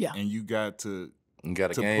York and you got to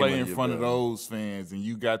play in front of those fans and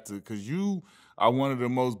you got to, because you are one of the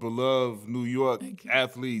most beloved New York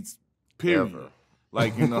athletes, period. Ever.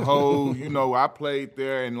 Like in the whole, I played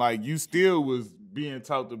there and like you still was being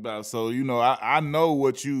talked about. So, I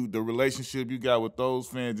know the relationship you got with those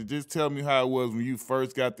fans. And just tell me how it was when you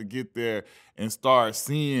first got to get there and start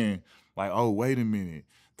seeing like, oh, wait a minute,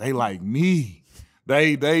 they like me.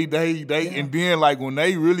 They, and then like when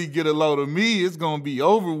they really get a load of me, it's gonna be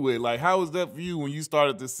over with. Like, how was that for you when you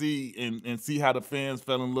started to see and see how the fans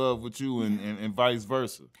fell in love with you and vice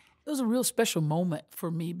versa? It was a real special moment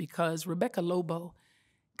for me because Rebecca Lobo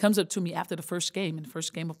comes up to me after the first game, and the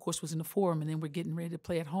first game, of course, was in the Forum, and then we're getting ready to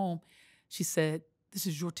play at home. She said, this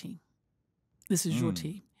is your team. This is your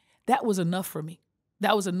team. That was enough for me.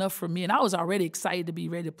 That was enough for me. And I was already excited to be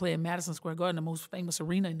ready to play in Madison Square Garden, the most famous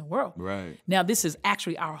arena in the world. Right. Now, this is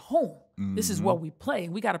actually our home. This is where we play,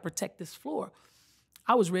 and we got to protect this floor.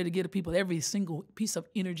 I was ready to give the people every single piece of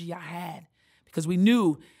energy I had because we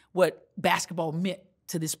knew what basketball meant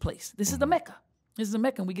to this place. This is the Mecca. This is the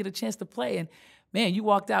Mecca, and we get a chance to play. And, man, you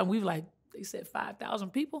walked out, and we were like, they said 5,000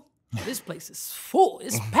 people? This place is full.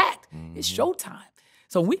 It's packed. It's showtime.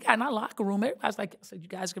 So when we got in our locker room, everybody's like, I said, you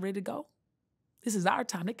guys get ready to go? This is our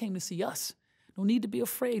time. They came to see us. No need to be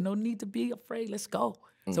afraid. No need to be afraid. Let's go.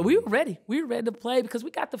 So we were ready. We were ready to play because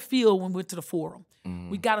we got the feel when we went to the Forum.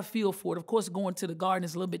 We got a feel for it. Of course, going to the Garden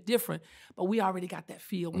is a little bit different, but we already got that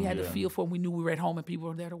feel. We had the feel for it. We knew we were at home and people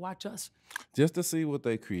were there to watch us. Just to see what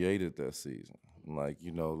they created that season. Like,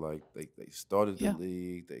 they started the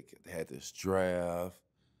league. They had this draft.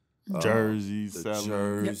 Jerseys.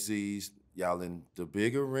 Jerseys. Y'all in the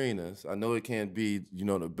big arenas. I know it can't be,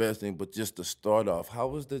 the best thing, but just to start off, how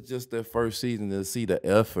was just that first season to see the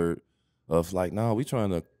effort of like, no, we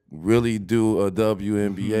trying to really do a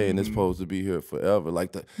WNBA and it's supposed to be here forever.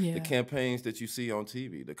 Like the campaigns that you see on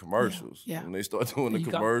TV, the commercials, when they start doing the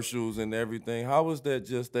commercials and everything. How was that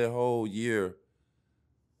just that whole year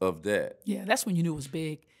of that? Yeah, that's when you knew it was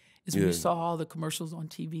big. Is when you saw all the commercials on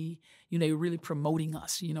TV, they were really promoting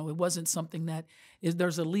us. It wasn't something that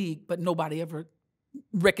there's a league, but nobody ever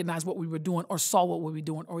recognized what we were doing or saw what we were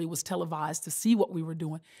doing, or it was televised to see what we were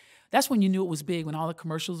doing. That's when you knew it was big, when all the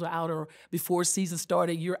commercials are out, or before season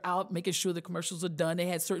started, you're out making sure the commercials are done. They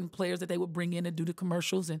had certain players that they would bring in and do the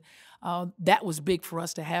commercials, and that was big for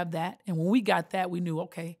us to have that. And when we got that, we knew,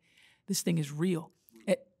 okay, this thing is real.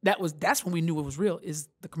 That's when we knew it was real, is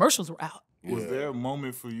the commercials were out. Was there a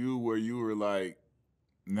moment for you where you were like,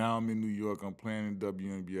 now I'm in New York, I'm playing in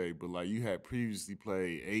WNBA, but like you had previously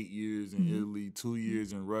played 8 years in Italy, 2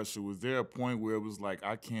 years in Russia. Was there a point where it was like,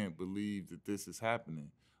 I can't believe that this is happening?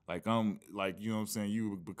 Like you know what I'm saying, you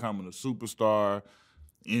were becoming a superstar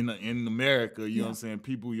in America, you know what I'm saying?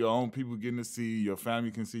 People, your own people getting to see you, your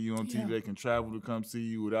family can see you on TV, they can travel to come see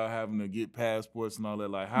you without having to get passports and all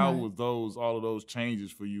that. Like how was all of those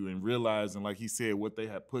changes for you, and realizing, like he said, what they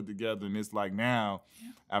had put together, and it's like now,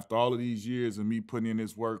 after all of these years of me putting in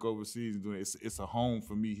this work overseas and doing it's a home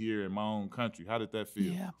for me here in my own country. How did that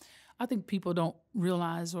feel? Yeah, I think people don't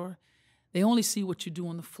realize, or they only see what you do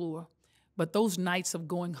on the floor. But those nights of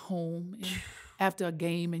going home and after a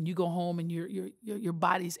game, and you go home and your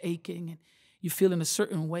body's aching and you feel in a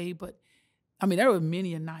certain way. But I mean, there were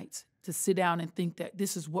many a nights to sit down and think that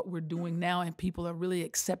this is what we're doing now and people are really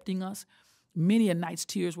accepting us. Many a nights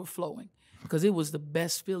tears were flowing because it was the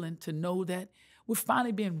best feeling to know that we're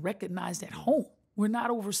finally being recognized at home. We're not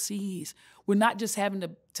overseas. We're not just having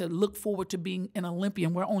to look forward to being an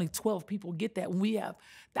Olympian where only 12 people get that. We have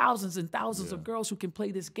thousands and thousands of girls who can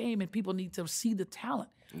play this game, and people need to see the talent.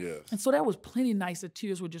 Yes. And so there was plenty of nights that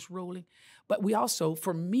tears were just rolling. But we also,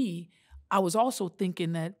 for me, I was also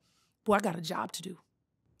thinking that, boy, I got a job to do.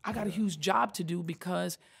 I got a huge job to do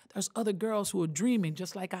because there's other girls who are dreaming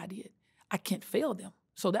just like I did. I can't fail them.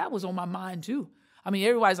 So that was on my mind too. I mean,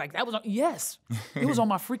 everybody's like, yes, it was on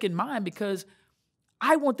my freaking mind because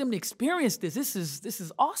I want them to experience this. This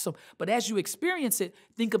is awesome. But as you experience it,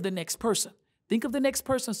 think of the next person. Think of the next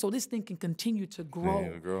person so this thing can continue to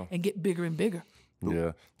grow and get bigger and bigger.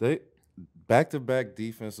 Yeah. They back-to-back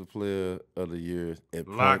defensive player of the year.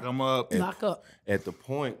 Lock them up. Lock up. At the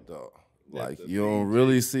point, though, like you don't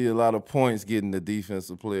really see a lot of points getting the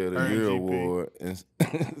defensive player of the year award and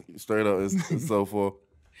straight up and so forth.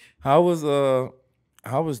 How was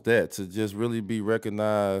that to just really be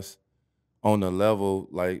recognized on a level,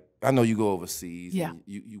 like, I know you go overseas, and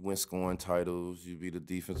you win scoring titles, you be the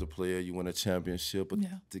defensive player, you win a championship, but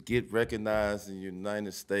to get recognized in the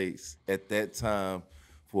United States at that time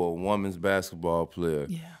for a women's basketball player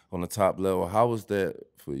on the top level, how was that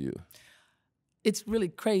for you? It's really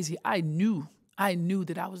crazy. I knew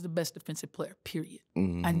that I was the best defensive player, period.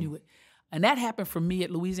 I knew it. And that happened for me at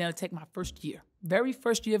Louisiana Tech my first year. Very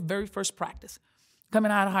first year, very first practice. Coming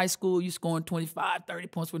out of high school, you scoring 25, 30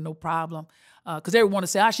 points with no problem. Because everyone want to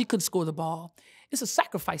say, she couldn't score the ball. It's a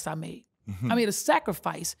sacrifice I made. I made a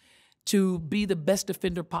sacrifice to be the best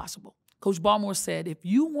defender possible. Coach Ballmore said, if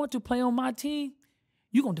you want to play on my team,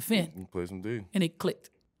 you're going to defend. You play some D. And it clicked.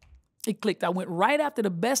 It clicked. I went right after the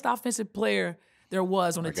best offensive player there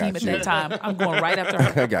was on the team at that time. I'm going right after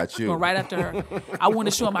her. I got you. Going right after her. I want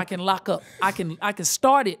to show them I can lock up. I can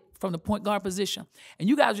start it from the point guard position. And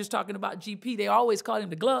you guys were just talking about GP. They always called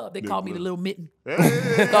him the glove. They called me the little mitten.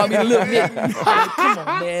 They called me the little mitten. Like, come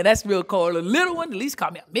on, man. That's real cold. A little one, at least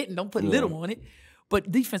call me a mitten. Don't put little on it.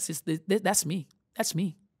 But defense is, that's me. That's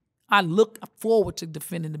me. I look forward to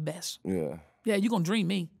defending the best. Yeah. Yeah, you're going to dream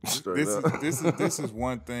me. This is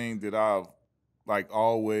one thing that I've, like,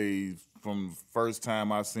 always, from the first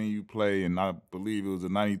time I seen you play, and I believe it was the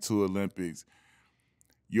 92 Olympics,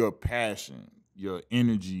 your passion, your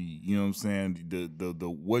energy, you know what I'm saying, the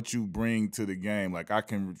what you bring to the game. Like, I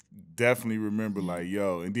can definitely remember, like,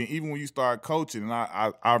 yo, and then even when you start coaching, and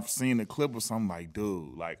I've seen a clip of something, like,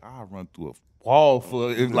 dude, like, I run through a wall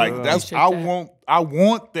for it. Like, that's I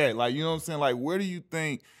want that. Like, you know what I'm saying? Like, where do you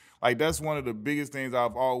think, like that's one of the biggest things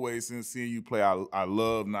I've always since seeing you play. I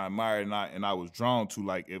love and I admire and I was drawn to.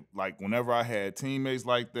 Like whenever I had teammates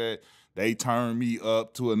like that, they turned me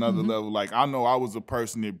up to another level. Like I know I was a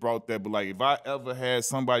person that brought that, but like if I ever had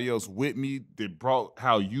somebody else with me that brought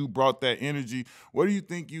how you brought that energy, where do you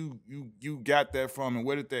think you got that from, and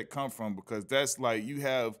where did that come from? Because that's like you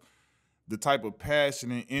have the type of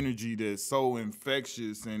passion and energy that's so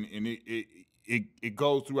infectious, and it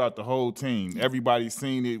goes throughout the whole team. Everybody's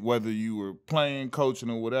seen it, whether you were playing, coaching,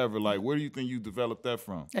 or whatever. Like, where do you think you developed that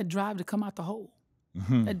from? That drive to come out the hole.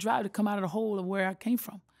 That drive to come out of the hole of where I came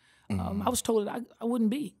from. I was told that I wouldn't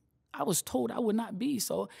be. I was told I would not be.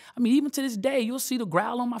 So, I mean, even to this day, you'll see the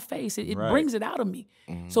growl on my face. It brings it out of me.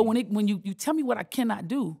 So when you tell me what I cannot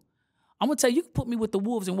do, I'm gonna tell you, you can put me with the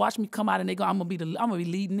Wolves and watch me come out and they go, I'm gonna be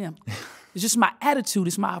leading them. It's just my attitude,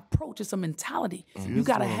 it's my approach, it's a mentality. You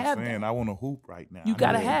gotta have that. I want to hoop right now. You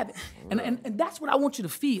gotta have it. And that's what I want you to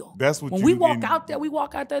feel. That's what when we walk out there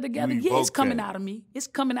together, yeah, it's coming out of me. It's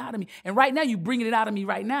coming out of me. And right now, you bringing it out of me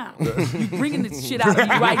right now. You bringing this shit out of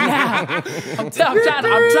me right now.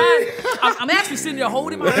 I'm actually sitting there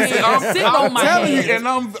holding my hand. I'm sitting on my hand. And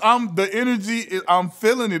I'm the energy, I'm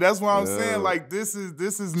feeling it. That's why I'm saying, like, this is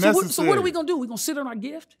necessary. So what are we gonna do? We gonna sit on our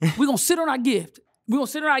gift? We're gonna sit on our gift. We're going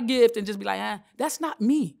to sit on our gift and just be like, that's not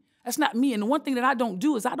me. That's not me. And the one thing that I don't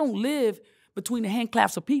do is I don't live between the hand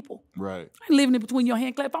claps of people. Right. I ain't living in between your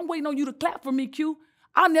hand claps. If I'm waiting on you to clap for me, Q,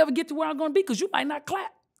 I'll never get to where I'm going to be because you might not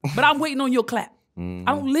clap. But I'm waiting on your clap. I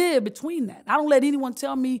don't live between that. I don't let anyone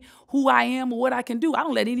tell me who I am or what I can do. I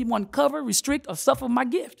don't let anyone cover, restrict, or suffer my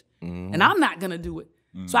gift. And I'm not going to do it.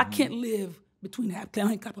 So I can't live between the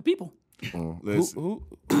hand clap of people.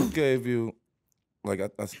 Who gave you... Like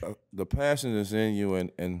the passion is in you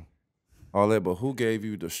and all that, but who gave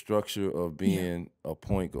you the structure of being a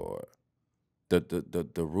point guard? The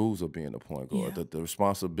rules of being a point guard, the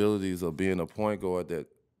responsibilities of being a point guard that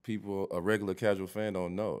people, a regular casual fan,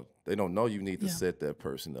 don't know. They don't know you need to set that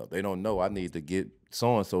person up. They don't know I need to get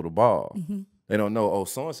so-and-so the ball. They don't know, oh,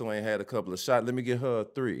 so-and-so ain't had a couple of shots. Let me get her a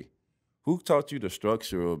 3. Who taught you the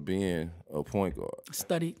structure of being a point guard?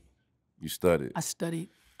 Studied. You studied.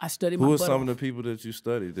 I studied my Who are butt some off. of the people that you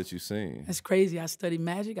studied, that you seen? That's crazy. I studied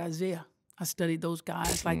Magic, Isaiah. I studied those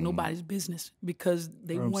guys like nobody's business because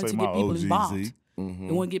they wanted to get people involved.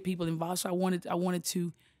 They want to get people involved. So I wanted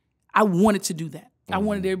to do that. I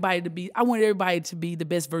wanted everybody to be the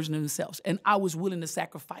best version of themselves. And I was willing to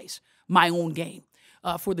sacrifice my own game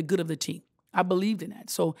for the good of the team. I believed in that.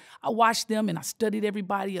 So I watched them and I studied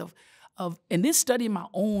everybody and then studied my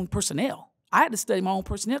own personnel. I had to study my own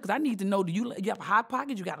personnel because I need to know, you have a high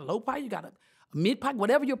pocket, you got a low pocket, you got a mid pocket,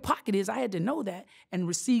 whatever your pocket is, I had to know that and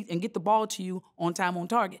receive and get the ball to you on time, on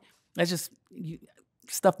target. That's just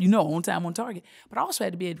stuff on time, on target. But I also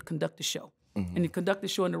had to be able to conduct the show and to conduct the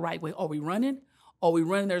show in the right way. Are we running?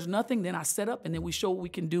 There's nothing, then I set up and then we show what we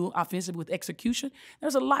can do offensively with execution.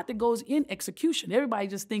 There's a lot that goes in execution. Everybody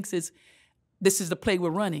just thinks this is the play we're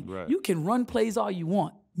running. Right. You can run plays all you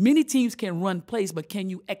want. Many teams can run plays, but can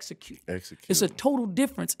you execute? It's a total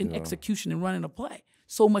difference in execution and running a play.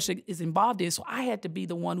 So much is involved in it. So I had to be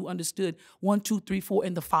the one who understood 1, 2, 3, 4,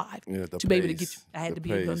 and the 5 to be able to get you. I had to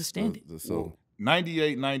be able to understand it. So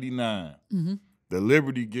 98, 99, the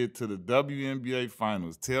Liberty get to the WNBA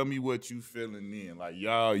finals. Tell me what you feeling then. Like,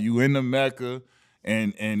 y'all, you in the Mecca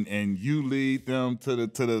and you lead them to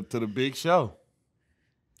the big show.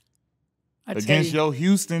 Against your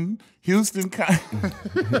Houston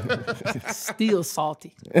still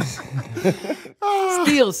salty.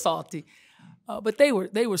 Still salty. But they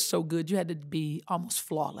were so good. You had to be almost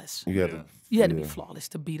flawless. You had to be flawless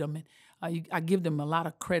to beat them. And I give them a lot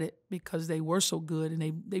of credit because they were so good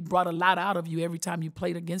and they brought a lot out of you every time you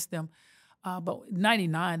played against them. But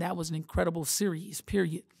 99, that was an incredible series,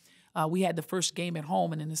 period. We had the first game at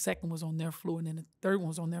home and then the second was on their floor and then the third one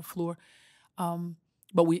was on their floor.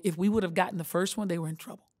 But if we would have gotten the first one, they were in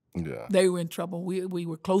trouble. Yeah, they were in trouble. We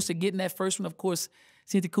were close to getting that first one. Of course,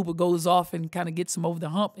 Cynthia Cooper goes off and kind of gets them over the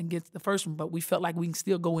hump and gets the first one. But we felt like we can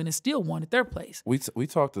still go in and steal one at their place. We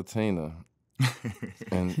talked to Tina,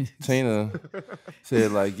 and Tina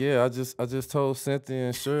said like, yeah, I just told Cynthia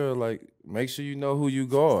and Cheryl like, make sure you know who you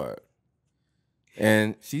guard.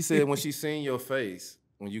 And she said when she seen your face,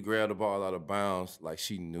 when you grabbed the ball out of bounds, like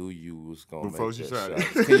she knew you was going to make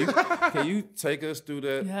that shot. Can you take us through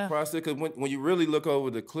that process? Because when you really look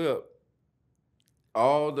over the clip,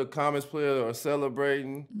 all the Comets players are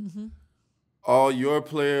celebrating. All your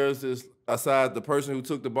players is, aside the person who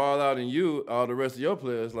took the ball out and you, all the rest of your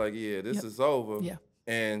players like, yeah, this is over. Yeah.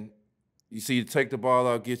 And you see, you take the ball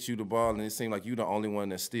out, get you the ball, and it seems like you're the only one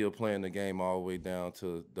that's still playing the game all the way down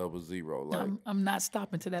to 0-0. Like, I'm not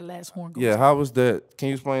stopping till that last horn goes. Yeah, how was that? Can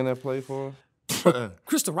you explain that play for us?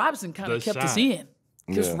 Crystal Robinson kind of kept us in.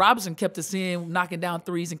 Crystal Robinson kept us in, knocking down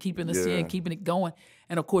threes and keeping us in, keeping it going.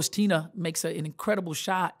 And, of course, Tina makes an incredible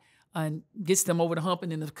shot and gets them over the hump,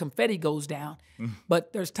 and then the confetti goes down.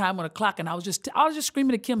 But there's time on the clock, and I was just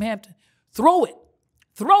screaming at Kim Hampton, throw it.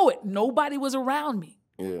 Throw it. Nobody was around me.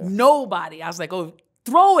 Yeah. Nobody. I was like, oh,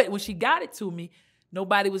 throw it. When she got it to me,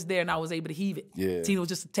 nobody was there, and I was able to heave it. Yeah. Tina was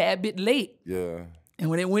just a tad bit late. Yeah. And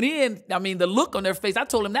when it went in, I mean, the look on their face, I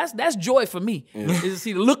told them that's joy for me, is to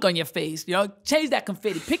see the look on your face. You know, change that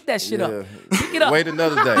confetti. Pick that shit up. Pick it up. Wait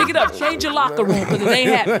another day. Pick it up. Change your locker room because it ain't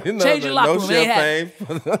happening. Change your locker room. It ain't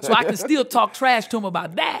happening. So I can still talk trash to them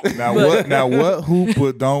about that. Now what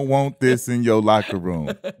hooper don't want this in your locker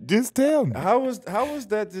room? Just tell me. How was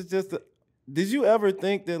that just did you ever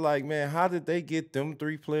think that, like, man, how did they get them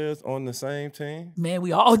 3 players on the same team? Man,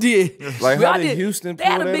 we all did. Like, how did Houston pull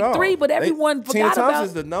that off? They had a big 3, but everyone forgot about it. Tina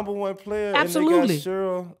Thompson's the #1 player, Absolutely. And they got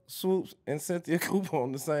Cheryl Swoops and Cynthia Cooper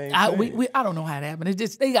on the same team. I don't know how it happened. It's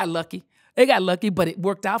just they got lucky. They got lucky, but it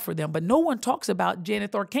worked out for them. But no one talks about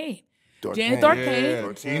Janet Thorcane. Janet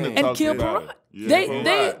Thorcane and Kim Perrott.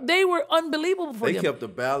 They were unbelievable for them. They kept the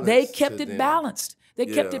balance. They kept it balanced. They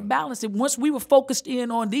kept it balanced. And once we were focused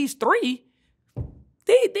in on these 3,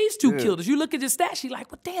 these 2 killed us. You look at the stats, she's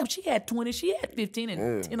like, well, damn, she had 20, she had 15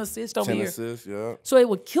 and 10 assists over here. 10 assists, yeah. So it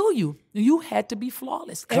would kill you. You had to be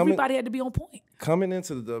flawless. Everybody had to be on point. Coming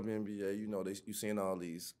into the WNBA, you know, you seeing all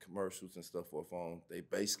these commercials and stuff for a phone. They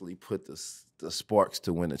basically put the Sparks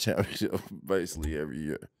to win the championship basically every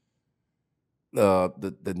year.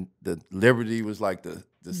 The Liberty was like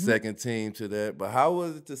the second team to that. But how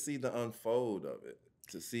was it to see the unfold of it?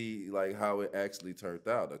 To see, like, how it actually turned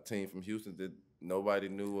out? A team from Houston that nobody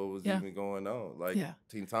knew what was even going on. Like,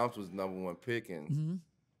 Tina Thompson was the #1 pick, and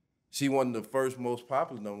she wasn't the first most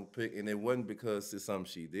popular #1 pick, and it wasn't because it's something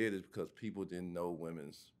she did. It's because people didn't know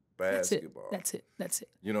women's basketball. That's it.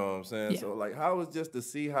 You know what I'm saying? Yeah. So, like, how was just to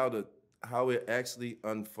see how it actually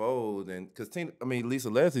unfold, and because Lisa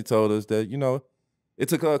Leslie told us that, you know, it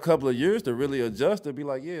took her a couple of years to really adjust to be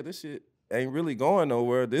like, yeah, this shit ain't really going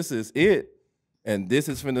nowhere. This is it. And this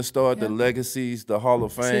is finna start the legacies, the Hall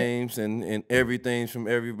of Fames, and everything from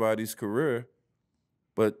everybody's career.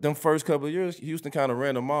 But them first couple of years, Houston kind of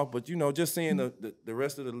ran them off. But, you know, just seeing the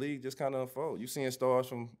rest of the league just kind of unfold. You're seeing stars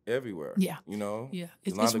from everywhere. Yeah. You know? Yeah.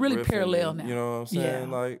 It's really parallel now. You know what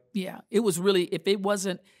I'm saying? Yeah. It was really, if it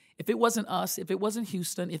wasn't us, if it wasn't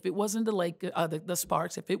Houston, if it wasn't the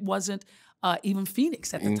Sparks, if it wasn't even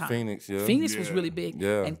Phoenix at the time. Phoenix was really big.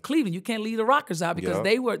 Yeah. And Cleveland, you can't leave the Rockers out because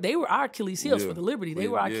they were our Achilles heels for the Liberty. They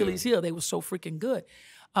were our Achilles heel. They were so freaking good.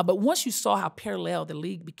 But once you saw how parallel the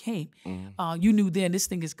league became, you knew then this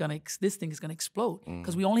thing is gonna explode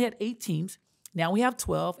because we only had 8 teams. Now we have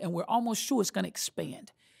 12, and we're almost sure it's gonna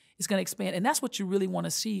expand. It's gonna expand, and that's what you really want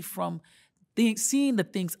to see from seeing the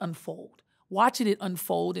things unfold. Watching it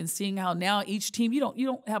unfold and seeing how now each team, you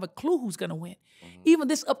don't have a clue who's going to win. Even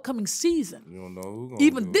this upcoming season. You don't know who's going to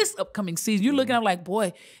Even this upcoming season, you're looking at like,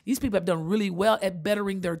 boy, these people have done really well at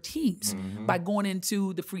bettering their teams by going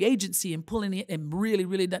into the free agency and pulling it and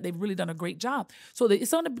they've really done a great job. So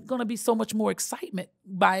it's going to be so much more excitement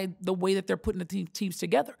by the way that they're putting the teams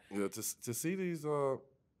together. Yeah, to see these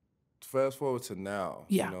fast forward to now,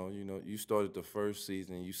 you know, you started the first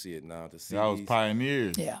season, you see it now. To see that was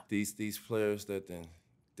pioneers. Yeah, these players that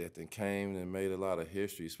came and made a lot of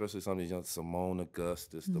history, especially some of these young Simone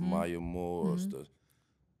Augustus, the Maya Moores, the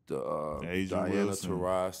Diana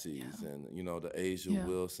Taurasi's, and you know the Asia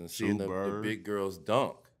Wilson, seeing the big girls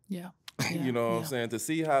dunk. Yeah. You know what I'm saying? To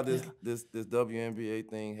see how this WNBA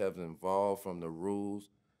thing has evolved from the rules,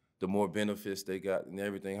 the more benefits they got and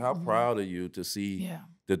everything. How proud are you to see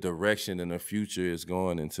the direction and the future is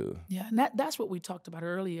going into? Yeah, and that's what we talked about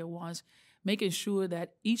earlier was making sure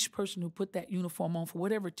that each person who put that uniform on for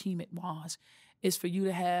whatever team it was is for you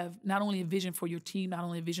to have not only a vision for your team, not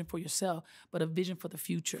only a vision for yourself, but a vision for the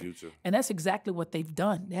future. And that's exactly what they've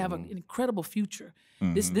done. They have an incredible future.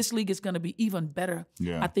 This league is going to be even better.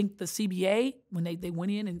 Yeah. I think the CBA, when they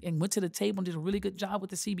went in and went to the table and did a really good job with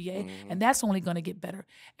the CBA, and that's only going to get better.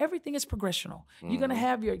 Everything is progressional. You're going to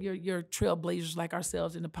have your trailblazers like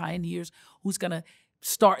ourselves and the pioneers who's going to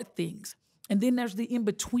start things. And then there's the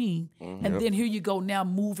in-between. And then here you go now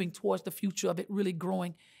moving towards the future of it really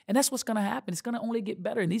growing. And that's what's going to happen. It's going to only get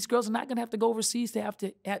better. And these girls are not going to have to go overseas to have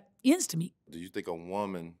ends to meet. Do you think a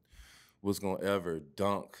woman was going to ever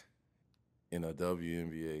dunk in a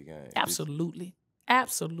WNBA game? Absolutely.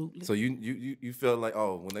 Absolutely. So you felt like,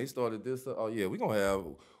 oh, when they started this, oh, yeah, we're going to have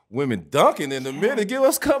women dunking in the minute. Give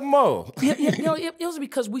us a couple more. Yeah, you know, it was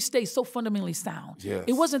because we stayed so fundamentally sound. Yes.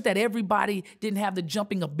 It wasn't that everybody didn't have the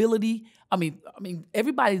jumping ability. I mean,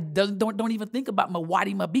 everybody don't even think about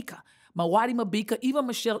Mawadi Mabika, even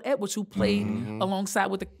Michelle Edwards, who played alongside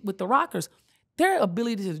with the Rockers. Their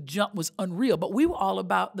ability to jump was unreal, but we were all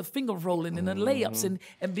about the finger rolling and the layups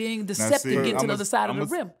and being deceptive, getting to the other side of the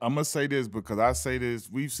rim. I'm going to say this because I say this,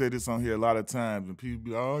 we've said this on here a lot of times, and people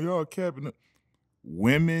be like, oh, y'all capping it.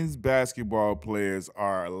 Women's basketball players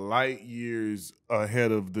are light years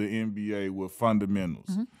ahead of the NBA with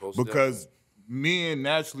fundamentals. Because men,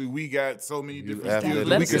 naturally, we got so many different skills.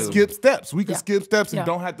 We can skip steps. We can skip steps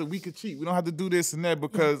and we could cheat. We don't have to do this and that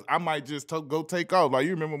because I might just go take off. Like,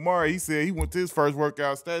 you remember Maury, he said he went to his first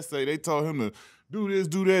workout, stats say they told him to do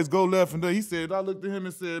this, go left and then he said, I looked at him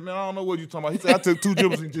and said, man, I don't know what you're talking about. He said, I took 2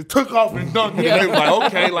 dribbles and just took off and dunked it. And they were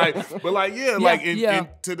like, okay,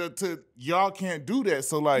 to y'all can't do that.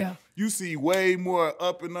 So you see way more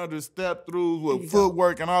up and under step throughs with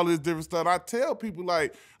footwork and all this different stuff. I tell people they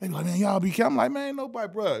be like, man, y'all be careful. I'm like, man, ain't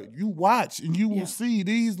nobody, bro. You watch and you will see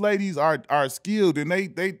these ladies are skilled and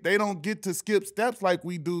they don't get to skip steps like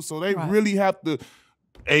we do. So they really have to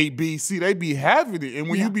A, B, C, they be having it. And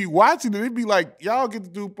when you be watching it, it be like, y'all get to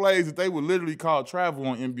do plays that they would literally call travel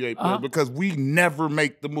on NBA players because we never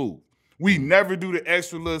make the move. We never do the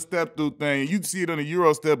extra little step through thing. You see it on the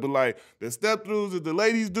Euro step, but the step throughs that the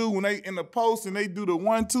ladies do when they in the post and they do the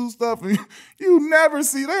 1-2 stuff, and you never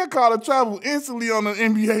see, they call a travel instantly on the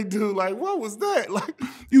NBA dude. Like, what was that? Like,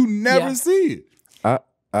 you never see it.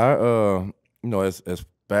 As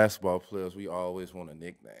basketball players, we always want a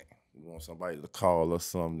nickname. We want somebody to call us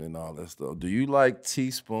something and all that stuff. Do you like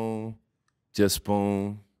Teaspoon, just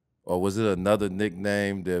Spoon, or was it another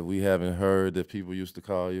nickname that we haven't heard that people used to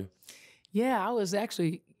call you? Yeah, I was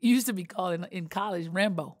actually used to be called in college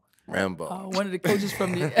Rambo. Rambo. One of the coaches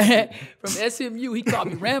from SMU, he called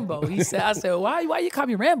me Rambo. I said, why you call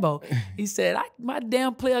me Rambo? He said, my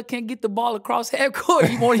damn player can't get the ball across half court.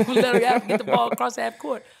 He won't even let her get the ball across half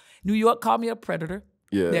court. New York called me a predator.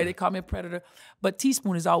 Yeah, they call me a predator. But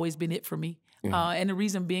Teaspoon has always been it for me. And the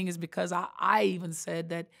reason being is because I even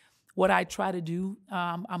said that what I try to do,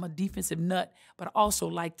 I'm a defensive nut, but I also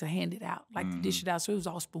like to hand it out, like to dish it out. So it was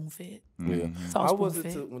all spoon-fed. Yeah. How was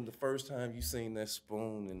it when the first time you seen that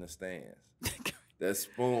spoon in the stands? That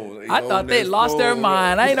spoon. I thought they lost their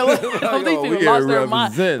mind. I ain't know what I think people lost their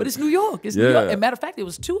mind. But it's New York. It's New York. As a matter of fact, it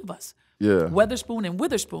was 2 of us. Yeah. Weatherspoon and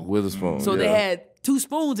Witherspoon. So they had 2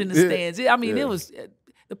 spoons in the stands. I mean, it was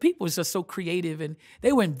the people was just so creative and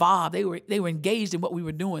they were involved. They were engaged in what we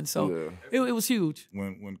were doing. So it was huge.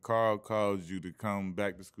 When Carl called you to come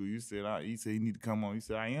back to school, you said he said you need to come home. He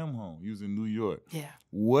said I am home. You was in New York. Yeah.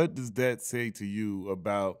 What does that say to you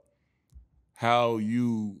about how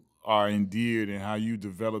you are endeared and how you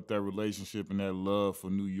develop that relationship and that love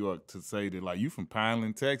for New York to say that, like, you from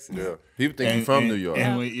Pineland, Texas. Yeah. People think you're from New York.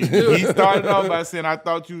 And he started off by saying, I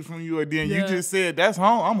thought you was from New York. Then you just said, that's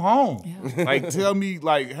home. I'm home. Yeah. Like, tell me,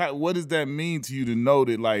 like, what does that mean to you to know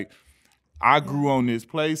that, like, I grew on this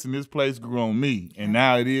place and this place grew on me. And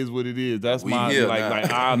now it is what it is. That's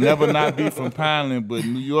like I'll never not be from Pineland, but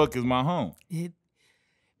New York is my home. It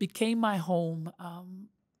became my home.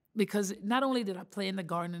 Because not only did I play in the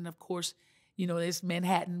Garden, and of course, there's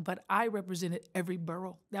Manhattan, but I represented every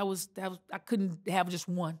borough. That was I couldn't have just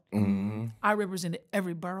one. Mm-hmm. I represented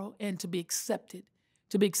every borough, and to be accepted,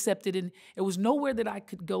 and it was nowhere that I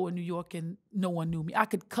could go in New York and no one knew me. I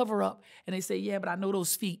could cover up, and they say, yeah, but I know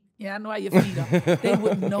those feet. Yeah, I know how your feet are. They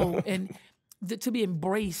wouldn't know, and to be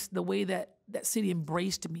embraced the way that city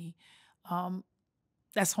embraced me,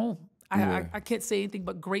 that's home. I can't say anything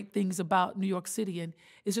but great things about New York City, and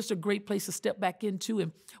it's just a great place to step back into.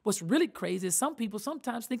 And what's really crazy is some people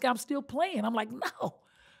sometimes think I'm still playing. I'm like, no,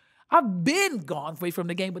 I've been gone away from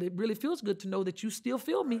the game, but it really feels good to know that you still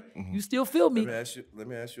feel me. Mm-hmm. You still feel me. Let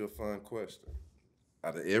me ask you a fun question.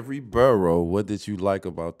 Out of every borough, what did you like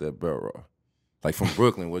about that borough? Like from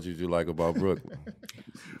Brooklyn, what did you like about Brooklyn?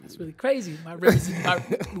 It's really crazy.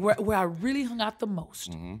 Where I really hung out the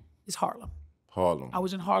most is Harlem. I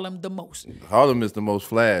was in Harlem the most. Harlem is the most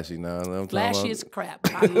flashy now. Flashy as crap.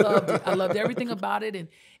 I loved it. I loved everything about it. And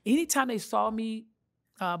anytime they saw me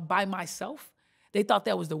by myself, they thought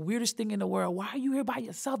that was the weirdest thing in the world. Why are you here by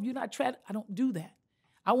yourself? You're not trying. I don't do that.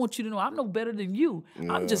 I want you to know I'm no better than you.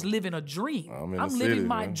 Yeah. I'm just living a dream. I'm living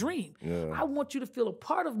my dream. Yeah. I want you to feel a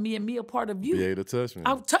part of me and me a part of you. Be able to touch me.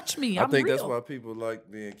 Touch me. I think real. That's why people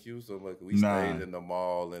like being accused of, like, we stayed in the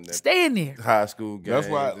mall and staying there. High school games. That's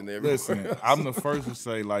why. And everything. Listen, I'm the first to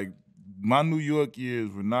say, like, my New York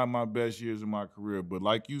years were not my best years in my career, but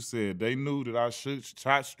like you said, they knew that I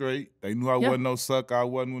shot straight. They knew I wasn't no sucker. I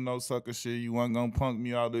wasn't with no sucker shit. You wasn't gonna punk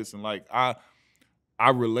me, all this, and like I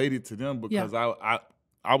related to them because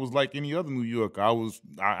I was like any other New Yorker.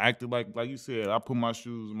 I acted like you said, I put my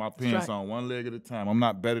shoes and my pants on one leg at a time. I'm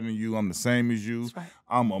not better than you. I'm the same as you. Right.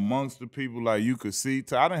 I'm amongst the people like you could see.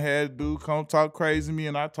 I done had a dude come talk crazy to me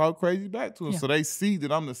and I talk crazy back to him. So they see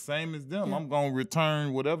that I'm the same as them. I'm going to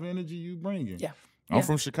return whatever energy you bringing. Yeah. I'm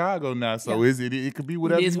from Chicago now, so it could be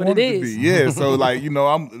whatever you what want it it to is. be. Yeah, so like, you know,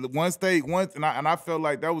 I'm and I felt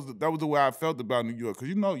like that was the way I felt about New York. Cause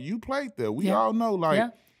you know, you played there. We all know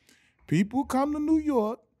like people come to New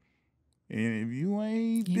York. And if you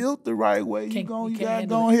ain't built the right way, you gotta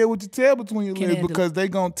go ahead with your tail between your legs because they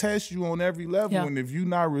gonna test you on every level. And if you're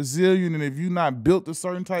not resilient and if you're not built a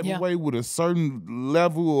certain type of way with a certain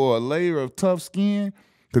level or a layer of tough skin,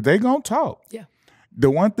 because they gonna talk. Yeah. The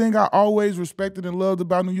one thing I always respected and loved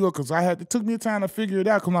about New York, because it took me a time to figure it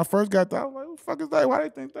out. Because when I first got there, I was like, what the fuck is that? Why they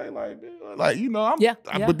think they like this? Like, you know,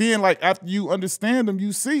 but then like after you understand them,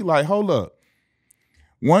 you see like, hold up.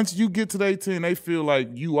 Once you get to the 18, they feel like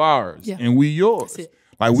you ours and we yours.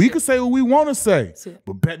 Like we can say what we want to say,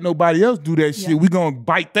 but bet nobody else do that shit. We gonna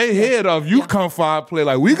bite their head off. You come for our play.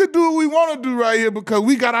 Like we could do what we want to do right here because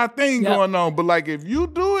we got our thing going on. But like if you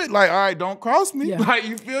do it, like all right, don't cross me. Like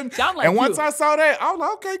you feel me? Like and once I saw that, I was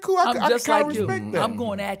like, okay, cool. I just can like respect that. I'm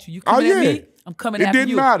going at you. You coming at me? I'm coming at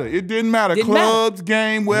you. It didn't matter. Clubs,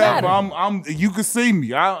 game, wherever. You could see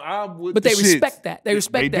me. But they respect that. They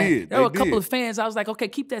respect that. There were a couple of fans. I was like, okay,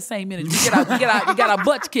 keep that same energy. We got our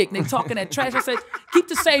butts kicked. And they talking that trash. I said, keep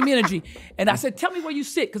the same energy. And I said, tell me where you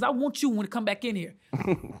sit, because I want you when to come back in here.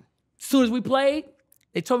 As soon as we played,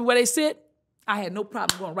 they told me where they sit. I had no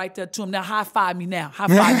problem going right there to them. Now high five me now.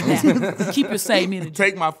 High five me now. Keep your same energy.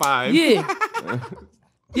 Take my five. Yeah.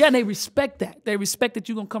 Yeah, and they respect that. They respect that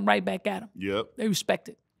you're going to come right back at them. Yep. They respect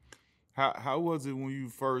it. How was it when you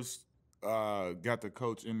first got to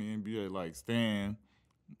coach in the NBA? Like Stan,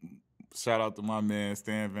 shout out to my man,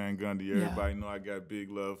 Stan Van Gundy. Everybody know I got big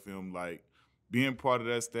love for him. Like, being part of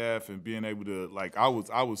that staff and being able to, like, I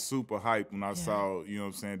was super hyped when I saw, you know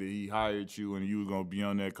what I'm saying, that he hired you and you were going to be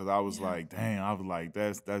on there because I was like, damn, I was like,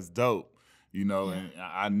 that's dope. You know, and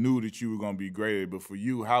I knew that you were going to be great. But for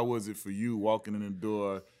you, how was it for you walking in the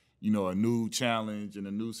door, you know, a new challenge and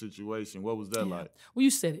a new situation? What was that like? Well, you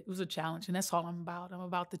said it. It was a challenge, and that's all I'm about. I'm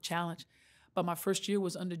about the challenge. But my first year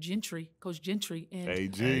was under Gentry, Coach Gentry. And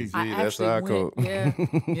AG, that's our coach.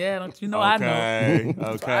 Yeah, don't you know I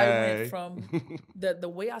know. So I went from, the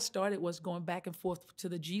way I started was going back and forth to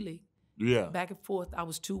the G League. Yeah. Back and forth. I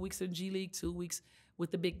was 2 weeks in G League, 2 weeks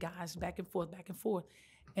with the big guys, back and forth, back and forth.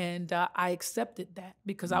 And I accepted that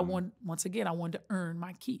because I wanted to earn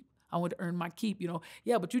my keep. I wanted to earn my keep, you know.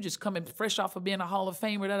 Yeah, but you just coming fresh off of being a Hall of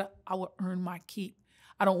Famer, I would earn my keep.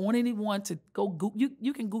 I don't want anyone to go Google.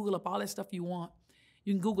 You can Google up all that stuff you want.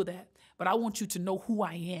 You can Google that. But I want you to know who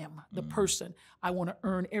I am, the person. I want to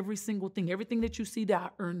earn every single thing. Everything that you see there,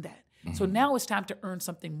 I earned that. So now it's time to earn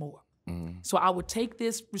something more. So I would take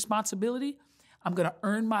this responsibility. I'm going to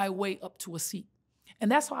earn my way up to a seat. And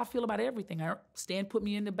that's how I feel about everything. Stan put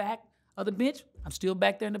me in the back of the bench. I'm still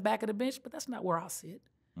back there in the back of the bench, but that's not where I sit.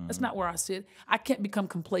 That's not where I sit. I can't become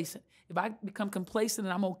complacent. If I become complacent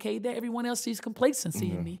and I'm okay there, everyone else sees complacency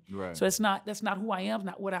in me. Right. So that's not who I am,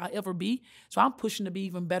 not what I'll ever be. So I'm pushing to be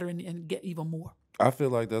even better and get even more. I feel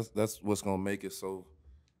like that's what's gonna make it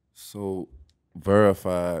so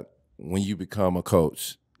verified when you become a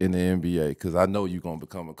coach in the NBA. Because I know you're gonna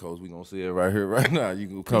become a coach. We're gonna see it right here, right now. You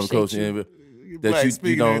can become a coach in the NBA. That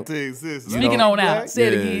you don't speaking on out. Say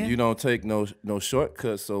it again. You don't take no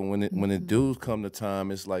shortcuts. So when the dudes come to time,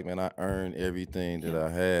 it's like, man, I earned everything that I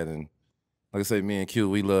had. And like I say, me and Q,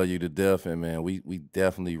 we love you to death, and man, we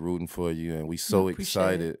definitely rooting for you, and we so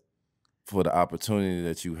excited for the opportunity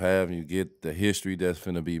that you have, and you get the history that's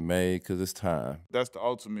finna be made because it's time. That's the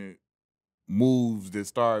ultimate moves that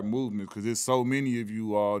start movements because there's so many of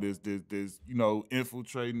you all. There's you know,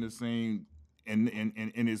 infiltrating the scene. And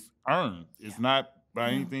it's earned. It's not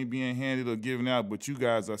by anything being handed or given out, but you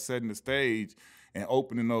guys are setting the stage and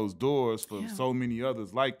opening those doors for so many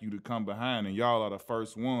others like you to come behind, and y'all are the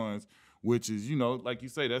first ones, which is, you know, like you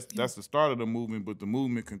say, that's the start of the movement, but the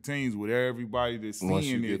movement continues with everybody that's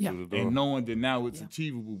seeing it and knowing that now it's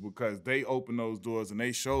achievable because they open those doors and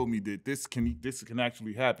they showed me that this can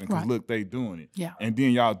actually happen because look, they doing it. Yeah. And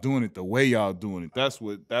then y'all doing it the way y'all doing it. That's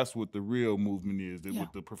what the real movement is. That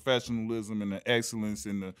with the professionalism and the excellence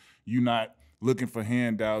and you not looking for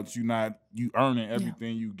handouts, you earning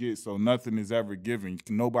everything you get, so nothing is ever given.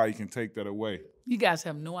 Nobody can take that away. You guys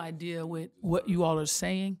have no idea what you all are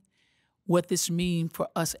saying. what this means for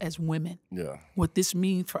us as women. Yeah. What this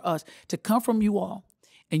means for us to come from you all,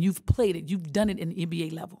 and you've played it, you've done it in the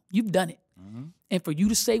NBA level, you've done it. And for you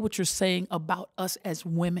to say what you're saying about us as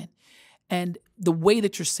women, and the way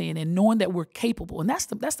that you're saying, and knowing that we're capable, and that's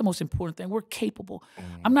the most important thing. We're capable.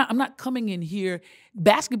 I'm not coming in here.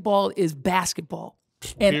 Basketball is basketball,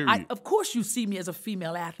 and of course you see me as a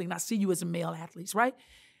female athlete, and I see you as a male athlete, right?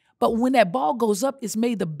 But when that ball goes up, it's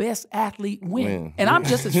made the best athlete win. And I'm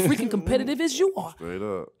just as freaking competitive as you are. Straight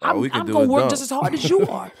up. I'm going to work just as hard as you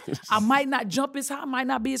are. I might not jump as high, might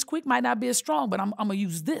not be as quick, might not be as strong, but I'm going to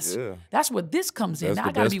use this. Yeah. That's where this comes in. Now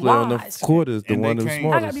I got to be wise. On the court is the one who's smartest.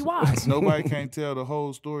 I got to be wise. Nobody can't tell the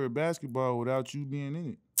whole story of basketball without you being in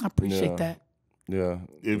it. I appreciate that. Yeah.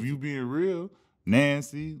 If you being real,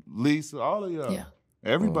 Nancy, Lisa, all of y'all,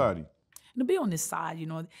 everybody. And to be on this side, you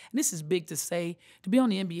know, and this is big to say, to be on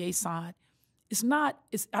the NBA side,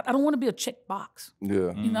 I don't want to be a check box.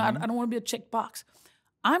 Yeah. You know, I don't want to be a check box.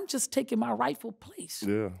 I'm just taking my rightful place.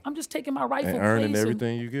 Yeah. I'm just taking my rightful and place. Earning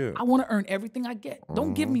everything you get. I want to earn everything I get.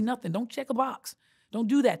 Don't give me nothing. Don't check a box. Don't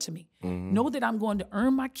do that to me. Know that I'm going to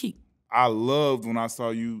earn my keep. I loved when I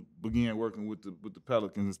saw you begin working with the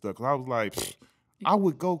Pelicans and stuff. 'Cause I was like, I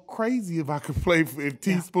would go crazy if I could play if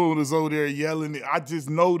Teaspoon was over there yelling. I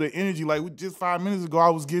just know the energy. Like just 5 minutes ago,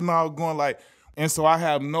 I was getting out going like, and so I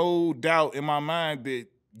have no doubt in my mind that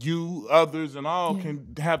you, others, and all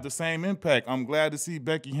can have the same impact. I'm glad to see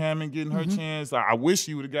Becky Hammond getting her chance. I wish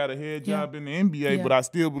she would have got a head job in the NBA, but I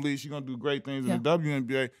still believe she's gonna do great things in the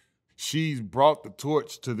WNBA. She's brought the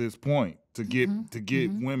torch to this point to get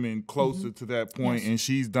women closer to that point, and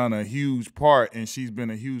she's done a huge part, and she's been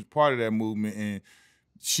a huge part of that movement, and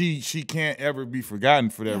she can't ever be forgotten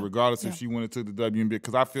for that, regardless if she went into the WNBA,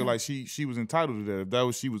 because I feel like she was entitled to that. If that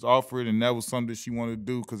was she was offered and that was something that she wanted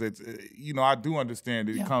to do, because it's I do understand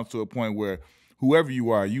that it comes to a point where whoever you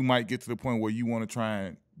are, you might get to the point where you want to try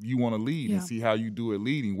and you want to lead and see how you do it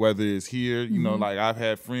leading, whether it's here, you know, like I've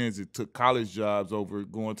had friends that took college jobs over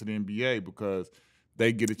going to the NBA because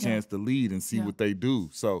they get a chance to lead and see what they do.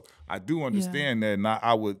 So I do understand that, and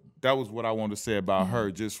that was what I wanted to say about her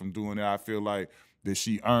just from doing that. I feel like that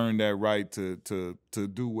she earned that right to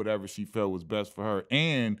do whatever she felt was best for her,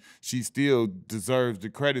 and she still deserves the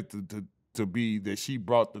credit to be that she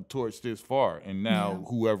brought the torch this far, and now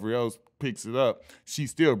whoever else picks it up, she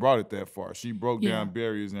still brought it that far. She broke down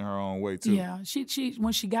barriers in her own way too. Yeah, she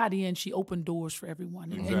when she got in, she opened doors for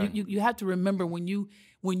everyone. And you have to remember when you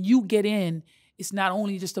get in, it's not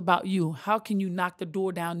only just about you. How can you knock the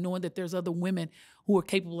door down knowing that there's other women who are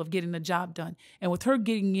capable of getting the job done? And with her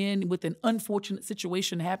getting in with an unfortunate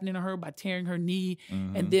situation happening to her by tearing her knee,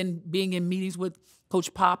 and then being in meetings with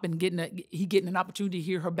Coach Pop and getting an opportunity to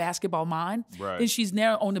hear her basketball mind, and she's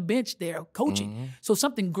now on the bench there coaching. So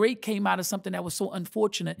something great came out of something that was so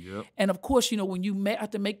unfortunate. And of course, you know, when you have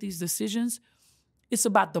to make these decisions, it's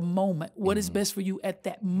about the moment. What is best for you at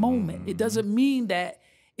that moment? It doesn't mean that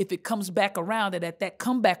if it comes back around, that at that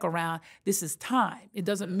comeback around, this is time. It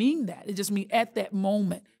doesn't mean that. It just means at that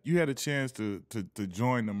moment. You had a chance to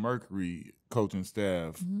join the Mercury coaching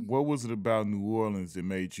staff. What was it about New Orleans that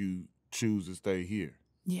made you choose to stay here?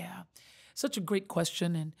 Yeah, such a great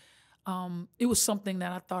question. And it was something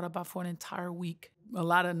that I thought about for an entire week. A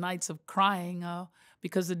lot of nights of crying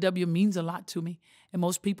because the W means a lot to me. And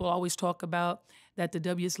most people always talk about that the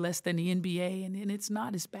W is less than the NBA, and it's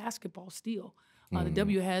not. It's basketball still. The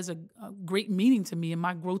W has a great meaning to me in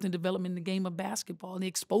my growth and development in the game of basketball and the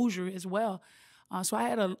exposure as well. So I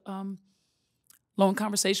had a long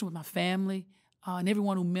conversation with my family and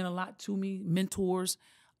everyone who meant a lot to me, mentors,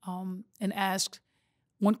 and asked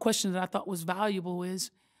one question that I thought was valuable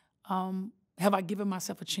is, have I given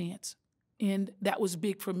myself a chance? And that was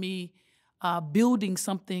big for me, building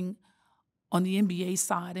something on the NBA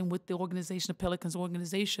side and with the organization, the Pelicans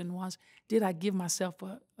organization, was, did I give myself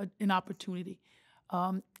an opportunity?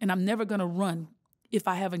 And I'm never going to run if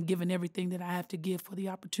I haven't given everything that I have to give for the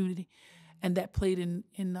opportunity. And that played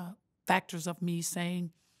in the factors of me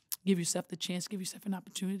saying, give yourself the chance, give yourself an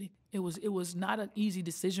opportunity. It was not an easy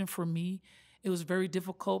decision for me. It was very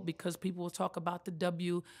difficult because people will talk about the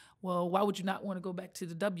W. Well, why would you not want to go back to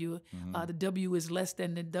the W? The W is less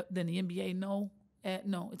than the NBA. No,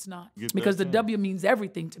 it's not. Because the W means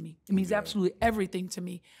everything to me. It means absolutely everything to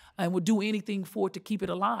me. I would do anything for it to keep it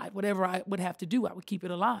alive. Whatever I would have to do, I would keep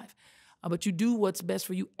it alive. But you do what's best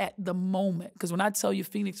for you at the moment. Because when I tell you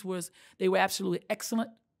Phoenix they were absolutely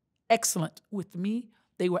excellent with me.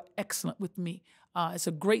 They were excellent with me. It's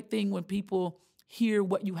a great thing when people hear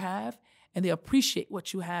what you have and they appreciate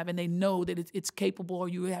what you have and they know that it's capable or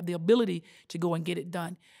you have the ability to go and get it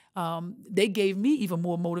done. They gave me even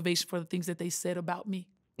more motivation for the things that they said about me.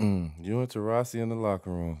 You and Teresa in the locker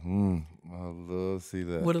room. I love to see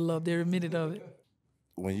that. Would have loved every minute of it.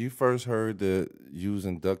 When you first heard that you was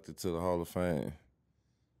inducted to the Hall of Fame,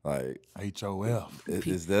 like HOF.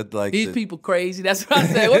 is that like These people crazy. That's what I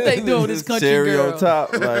say. What they doing with this country cherry girl? on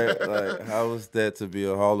top? Like how was that to be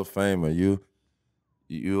a Hall of Famer?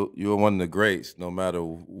 You're one of the greats. No matter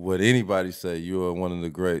what anybody say, you are one of the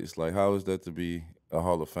greats. Like how is that to be a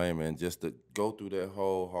Hall of Famer and just to go through that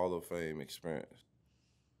whole Hall of Fame experience?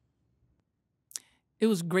 It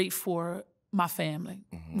was great for my family,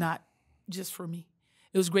 not just for me.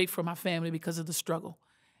 It was great for my family because of the struggle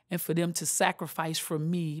and for them to sacrifice for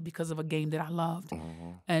me because of a game that I loved.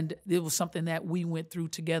 And it was something that we went through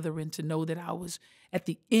together, and to know that I was at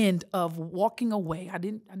the end of walking away. I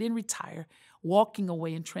didn't retire, walking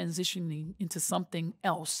away and transitioning into something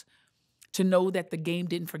else. To know that the game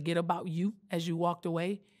didn't forget about you as you walked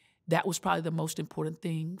away, that was probably the most important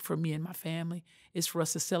thing for me and my family, is for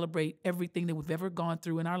us to celebrate everything that we've ever gone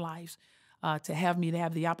through in our lives, to have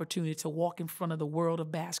the opportunity to walk in front of the world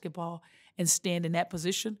of basketball and stand in that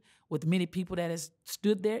position with many people that has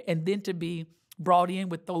stood there, and then to be brought in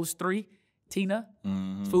with those three, Tina,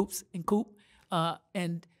 Foops, and Coop.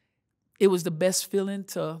 And it was the best feeling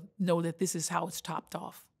to know that this is how it's topped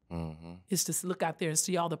off. It's to look out there and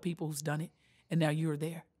see all the people who's done it, and now you're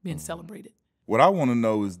there being celebrated. What I want to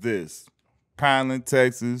know is this. Pineland,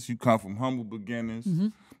 Texas, you come from humble beginnings.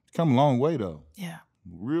 You come a long way, though. Yeah.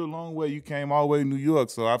 Real long way. You came all the way to New York.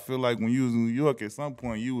 So I feel like when you was in New York, at some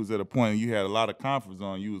point, you was at a point you had a lot of confidence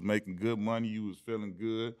on. You was making good money. You was feeling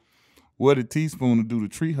good. What did Teaspoon do to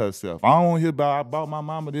treat herself? I don't want to hear about my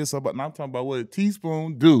mama this, but I'm talking about what did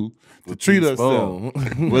Teaspoon do to treat herself.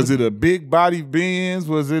 Was it a big body Benz?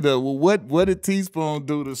 Was it what did Teaspoon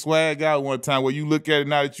do to swag out one time where you look at it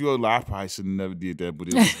now that you're like, I probably should have never did that, but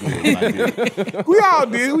it was good when I did it. We all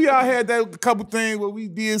did. We all had that couple things where we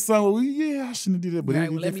did something. I shouldn't have did that, but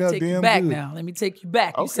Right, it let me felt take damn you back good. now. Let me take you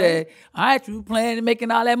back. Okay. You said, all right, you were planning on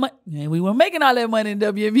making all that money. And we weren't making all that money in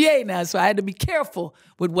WNBA now, so I had to be careful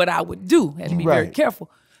with what I would do. I had to be very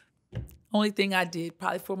careful. Only thing I did,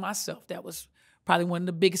 probably for myself, that was probably one of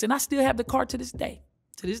the biggest. And I still have the car to this day.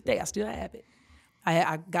 To this day, I still have it.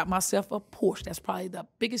 I got myself a Porsche. That's probably the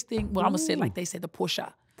biggest thing. Well, I'm going to say it like they said, the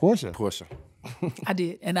Porsche. Porsche. I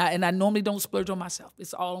did. And I normally don't splurge on myself.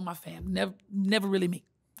 It's all on my family. Never really me.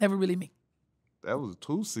 Never really me. That was a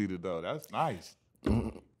two-seater, though. That's nice.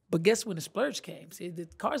 But guess when the splurge came? See, the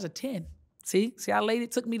car's a 10. See how late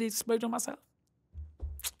it took me to splurge on myself?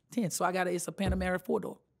 10. So it's a Panamera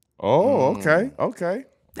 4-door. Oh, okay.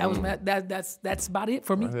 That was that's about it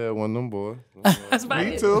for me. I had one of them boys. That's about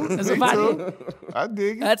Me it. too. That's Me about too. it. I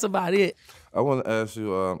dig it. That's about it. I want to ask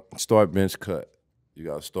you, start, bench, cut. You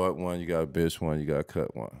got to start one, you got to bench one, you got to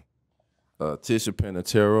cut one. Tisha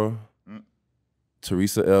Penatero,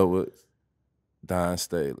 Teresa Edwards, Don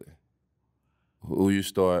Staley. Who you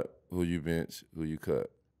start, who you bench, who you cut?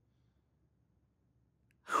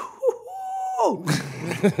 Oh,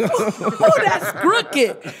 that's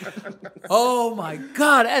crooked. Oh my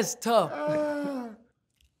God, that's tough.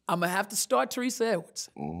 I'm gonna have to start Teresa Edwards.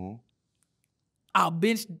 I'll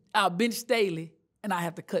bench Staley, and I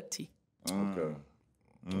have to cut T. Okay.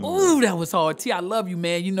 Ooh, that was hard. T, I love you,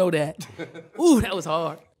 man. You know that. Ooh, that was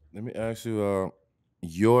hard. Let me ask you,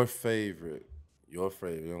 your favorite. You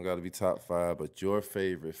don't got to be top 5, but your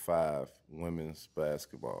favorite 5 women's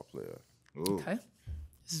basketball players. Okay.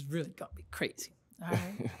 This is really gonna be crazy. All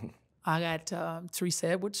right. I got Teresa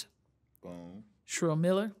Edwards, Cheryl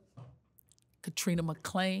Miller, Katrina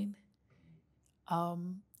McClain,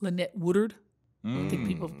 Lynette Woodard. I think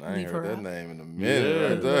people I ain't leave heard her that out. name in a minute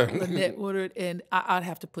right there. Lynette Woodard, and I'd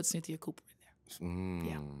have to put Cynthia Cooper in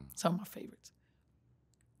there. Yeah, some of my favorites.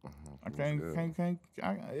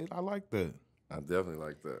 I like that. I definitely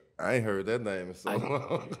like that. I ain't heard that name in so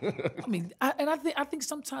long. I mean, I think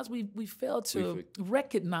sometimes we fail to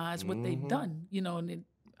recognize what they've done. You know, and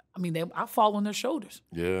I fall on their shoulders.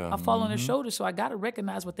 Yeah. I fall on their shoulders, so I got to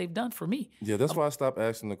recognize what they've done for me. Yeah, that's why I stopped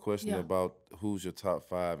asking the question Yeah. about who's your top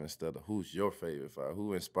 5 instead of who's your favorite 5.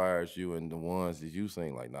 Who inspires you and the ones that you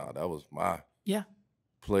think like, nah, that was my Yeah,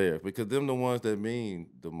 player. Because them the ones that mean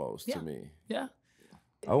the most Yeah. to me. yeah.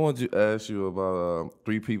 I want to ask you about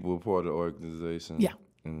 3 people a part of the organization. Yeah.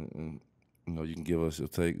 And you can give us your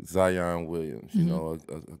take. Zion Williams, you know,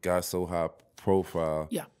 a guy so high profile.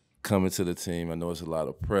 Yeah. Coming to the team. I know it's a lot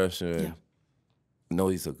of pressure. Yeah. I know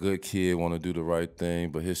he's a good kid, want to do the right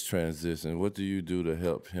thing, but his transition, what do you do to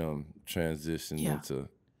help him transition Yeah. into?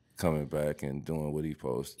 coming back and doing what he's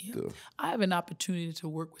supposed to do. I have an opportunity to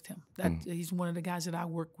work with him. He's one of the guys that I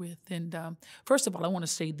work with. And first of all, I want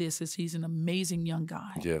to say this, is he's an amazing young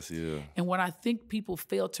guy. Yes, yeah. And what I think people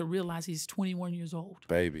fail to realize, he's 21 years old.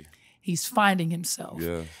 Baby. He's finding himself.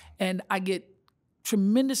 Yeah. And I get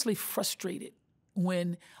tremendously frustrated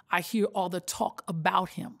when I hear all the talk about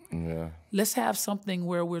him. Yeah. Let's have something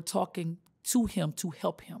where we're talking to him to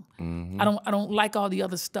help him. Mm-hmm. I don't like all the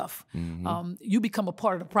other stuff. You become a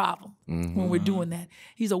part of the problem when we're doing that.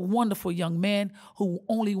 He's a wonderful young man who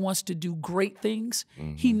only wants to do great things.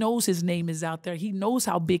 He knows his name is out there. He knows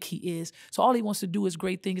how big he is. So all he wants to do is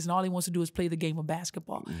great things, and all he wants to do is play the game of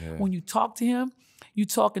basketball. Yeah. When you talk to him, you're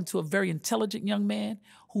talking to a very intelligent young man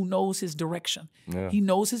who knows his direction. Yeah. He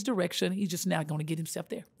knows his direction. He's just now going to get himself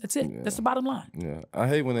there. That's it. Yeah. That's the bottom line. Yeah. I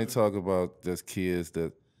hate when they talk about those kids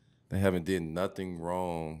that they haven't did nothing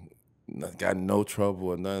wrong, got no trouble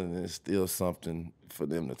or nothing, and it's still something for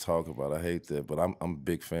them to talk about. I hate that, but I'm a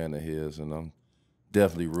big fan of his, and I'm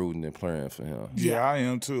definitely rooting and praying for him. Yeah, I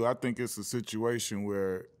am too. I think it's a situation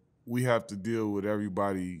where we have to deal with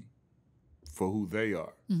everybody for who they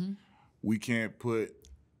are. We can't put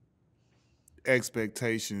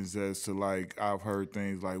expectations as to, like, I've heard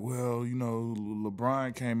things like, well, you know,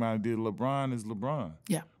 LeBron came out and did. LeBron is LeBron.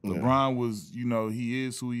 Yeah. LeBron was, you know, he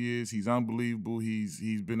is who he is. He's unbelievable.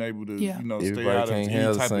 He's been able to, you know, Everybody stay out of can't any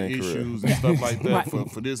have the type of same issues career. and stuff like that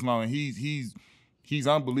Right. for this long. And he's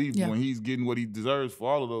unbelievable, and he's getting what he deserves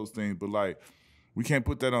for all of those things. But, like, we can't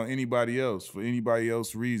put that on anybody else for anybody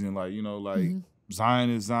else's reason. Like, you know, like, Zion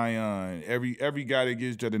is Zion. Every guy that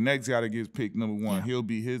gets the next guy that gets picked number one, he'll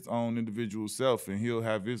be his own individual self, and he'll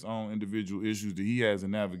have his own individual issues that he has to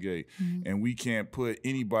navigate. And we can't put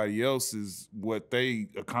anybody else's what they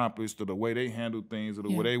accomplished or the way they handled things or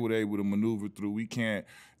the way they were able to maneuver through. We can't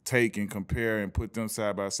take and compare and put them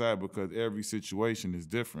side by side because every situation is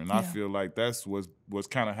different. And I feel like that's what's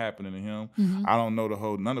kind of happening to him. I don't know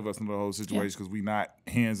none of us know the whole situation because we not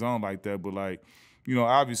hands on like that. But, like, you know,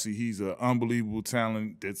 obviously he's an unbelievable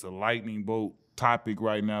talent. It's a lightning bolt topic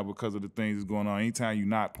right now because of the things that's going on. Anytime you're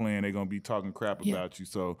not playing, they're going to be talking crap about you.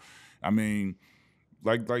 So, I mean,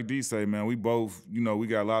 like D say, man, we both, you know, we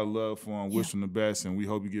got a lot of love for him, wish him the best, and we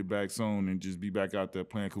hope you get back soon and just be back out there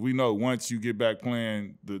playing. Because we know once you get back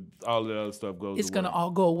playing, all the other stuff goes away. It's going to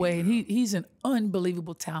all go away. And he's an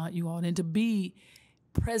unbelievable talent, you all. And to be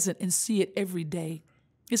present and see it every day,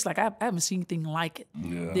 it's like I haven't seen anything like it.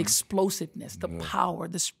 The explosiveness, the power,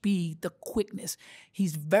 the speed, the quickness.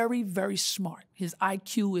 He's very, very smart. His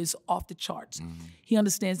IQ is off the charts. He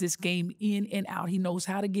understands this game in and out. He knows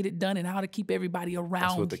how to get it done and how to keep everybody around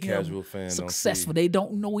That's what the him casual fan don't successful. see. They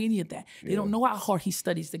don't know any of that. They don't know how hard he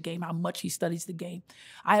studies the game, how much he studies the game.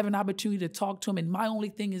 I have an opportunity to talk to him, and my only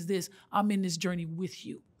thing is this: I'm in this journey with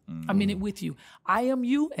you. I'm in it with you. I am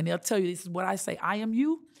you, and they'll tell you this is what I say: I am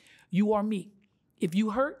you, you are me. If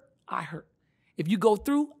you hurt, I hurt. If you go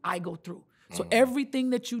through, I go through. So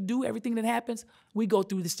everything that you do, everything that happens, we go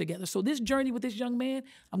through this together. So this journey with this young man,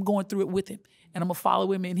 I'm going through it with him. And I'm going to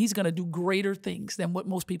follow him, and he's going to do greater things than what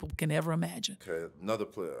most people can ever imagine. Okay, another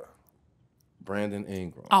player, Brandon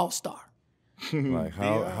Ingram. All-star. Like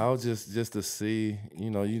how just to see,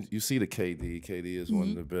 you know, you see the KD. KD is one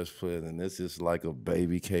of the best players, and this is like a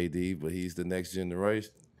baby KD, but he's the next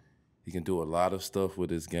generation. He can do a lot of stuff with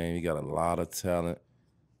his game. He got a lot of talent.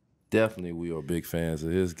 Definitely, we are big fans of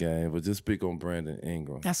his game, but just speak on Brandon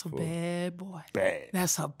Ingram. That's a bad boy. Bad.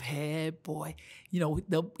 That's a bad boy. You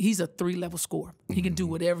know, he's a 3-level scorer. He can do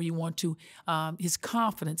whatever you want to. His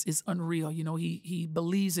confidence is unreal. You know, he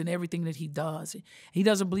believes in everything that he does. He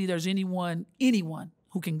doesn't believe there's anyone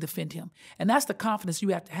who can defend him. And that's the confidence you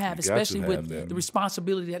have to have, especially with the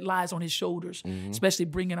responsibility that lies on his shoulders, especially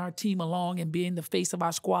bringing our team along and being the face of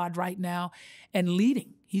our squad right now and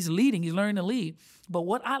leading. He's leading. He's learning to lead. But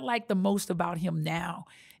what I like the most about him now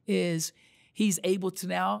is he's able to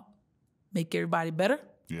now make everybody better.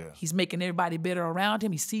 Yeah. He's making everybody better around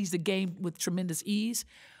him. He sees the game with tremendous ease,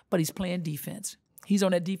 but he's playing defense. He's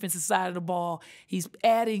on that defensive side of the ball. He's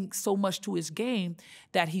adding so much to his game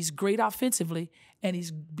that he's great offensively, and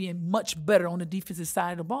he's being much better on the defensive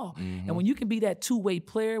side of the ball. And when you can be that two-way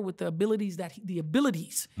player with the abilities that the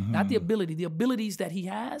abilities that he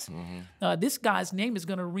has, this guy's name is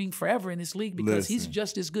going to ring forever in this league because he's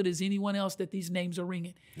just as good as anyone else that these names are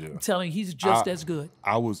ringing. I'm telling you, he's just as good.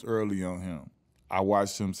 I was early on him. I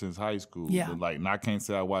watched him since high school. Yeah. But, like, and I can't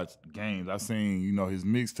say I watched games. I seen, you know, his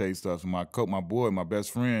mixtape stuff. And my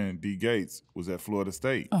best friend, D. Gates, was at Florida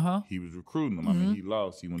State. He was recruiting him. I mean, he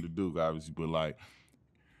lost. He went to Duke, obviously. But, like,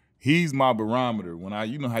 he's my barometer. When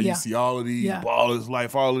you know how you see all of these ballers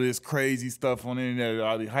life, all of this crazy stuff on the internet,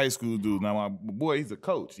 all these high school dudes. Now my boy, he's a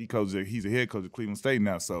coach. He's a head coach at Cleveland State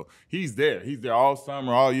now. So he's there. He's there all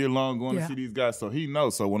summer, all year long, going to see these guys. So he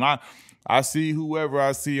knows. So when I see whoever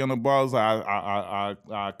I see on the balls, I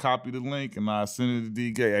copy the link and I send it to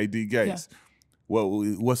D Gates. Hey, D Gates, well,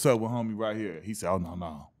 what's up with homie right here? He said, oh,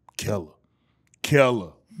 no,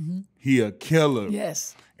 killer. Mm-hmm. He a killer.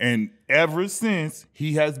 Yes. And ever since,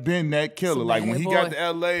 he has been that killer. Like when he got to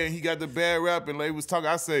L.A. and he got the bad rap and they was talking,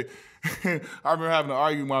 I say, I remember having to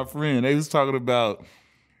argue with my friend. They was talking about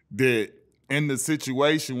that in the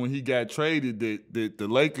situation when he got traded, that the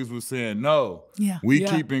Lakers was saying, no, we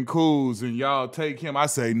keeping Cools and y'all take him. I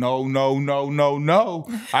say, no.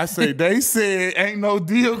 I say, they said ain't no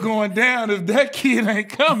deal going down if that kid ain't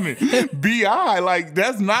coming. B.I., like,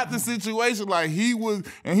 that's not the situation. Like, he was,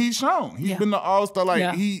 and he's shown. He's been the all-star.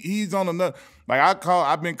 Like, he's on another. Like,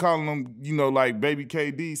 I've been calling him, you know, like Baby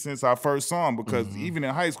KD since I first saw him because even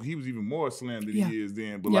in high school, he was even more slim than he is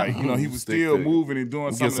then. But, like, you know, he was still moving and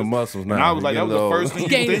doing something. Get some muscles now. And I was like, that was the first thing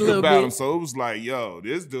you think about him. So it was like, yo,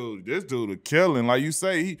 this dude a killing. Like you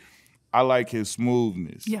say, I like his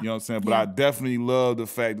smoothness. You know what I'm saying? But I definitely love the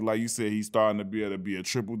fact that, like you said, he's starting to be able to be a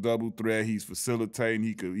triple-double threat. He's facilitating.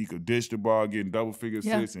 He could dish the ball, getting double-figure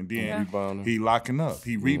assists, and then he locking up.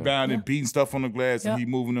 He rebounding, beating stuff on the glass, and he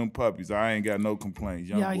moving them puppies. I ain't got no complaints.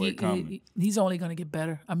 Young boy coming. He's only going to get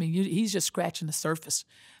better. I mean, he's just scratching the surface.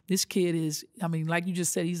 This kid is, I mean, like you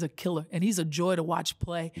just said, he's a killer, and he's a joy to watch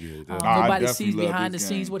play. Nobody sees behind the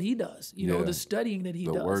scenes what he does. You know, the studying that he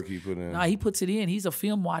does. The work he put in. He puts it in. He's a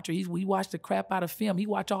film watcher. We watch the crap out of film. He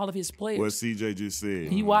watch all of his players. What CJ just said.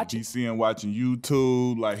 He see him watching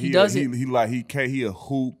YouTube. Like he a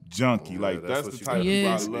hoop junkie. Like that's the type of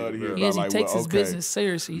people I love to hear. Yes, he takes his business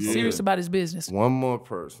seriously. He's serious about his business. One more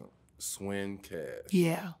person. Swin Cash.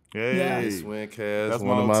 Swin Cash, that's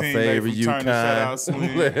one of my favorite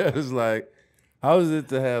UConn players. Like, how is it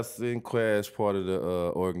to have Swin Cash part of the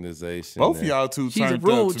organization? Both of y'all two turned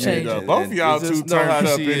up to me. Both of y'all two turned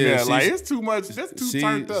up in there. Like, it's too much. That's too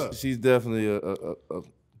turned up. She's definitely a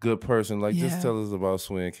good person. Like, just tell us about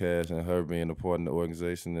Swin Cash and her being a part of the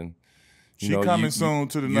organization. And she coming soon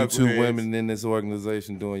to the Knuckleheads. You two women in this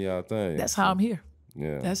organization doing y'all thing. That's how I'm here.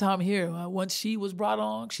 Yeah, that's how I'm here. Once she was brought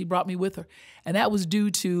on, she brought me with her. And that was due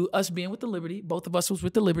to us being with the Liberty. Both of us was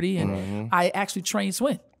with the Liberty. And I actually trained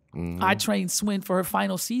Swin. I trained Swin for her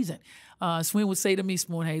final season. Swin would say to me,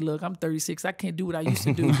 Spoon, hey, look, I'm 36. I can't do what I used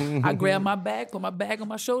to do. I grabbed my bag, put my bag on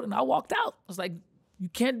my shoulder, and I walked out. I was like, you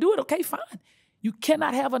can't do it? Okay, fine. You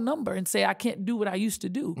cannot have a number and say, I can't do what I used to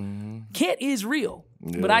do. Can't is real.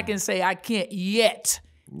 But I can say, I can't yet.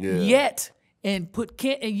 Yet. And put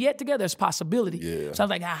can't and yet together as possibility. So I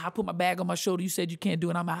was like, I put my bag on my shoulder. You said you can't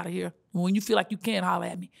do it. I'm out of here. When you feel like you can, holler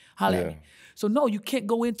at me. Holler at me. So no, you can't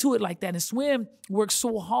go into it like that. And Swim worked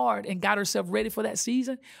so hard and got herself ready for that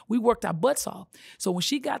season. We worked our butts off. So when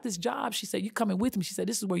she got this job, she said, you coming with me. She said,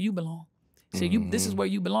 this is where you belong. So this is where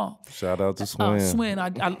you belong. Shout out to Swin. Swin,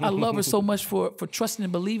 I love her so much for trusting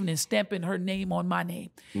and believing and stamping her name on my name.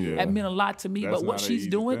 That meant a lot to me. But what she's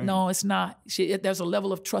doing, no, it's not. There's a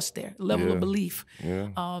level of trust there, a level of belief.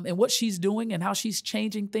 And what she's doing and how she's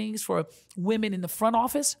changing things for women in the front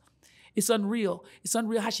office, it's unreal. It's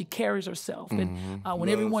unreal how she carries herself. And when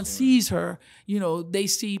everyone sees her, you know, they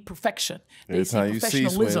see perfection. They see professionalism. Every time you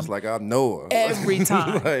see Swin, it's like I know her. Every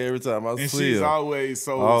time. Like every time I see her. And she's always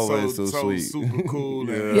so sweet. super cool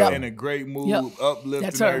and in a great mood,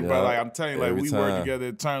 uplifting everybody. Like I'm telling you, like we work together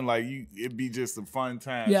at turn, like it'd be just a fun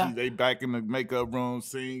time. They back in the makeup room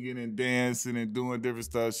singing and dancing and doing different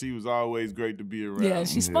stuff. She was always great to be around. Yeah,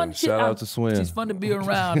 she's fun. Shout out to Swin. She's fun to be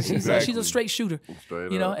around. She's a straight shooter.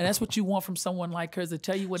 You know, and that's what you want from someone like her, to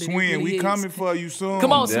tell you what it really is. We coming for you soon.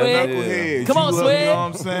 Come on, Swin. Knuckleheads. Come on, Swin. You know what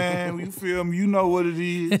I'm saying? You feel me? You know what it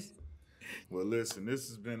is. Well, listen, this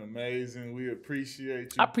has been amazing. We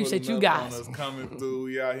appreciate you. I appreciate you guys. On us coming through.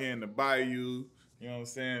 We out here in the bayou. You know what I'm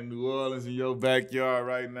saying? New Orleans in your backyard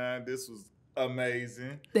right now. This was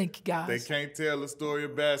amazing. Thank you, guys. They can't tell the story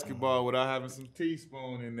of basketball without having some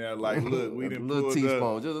teaspoon in there. Like, look, we done pulled up.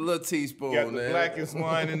 Just a little teaspoon. Got the blackest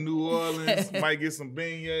wine in New Orleans. Might get some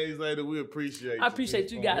beignets later. We appreciate you. I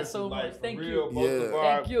appreciate you guys so much. Thank you.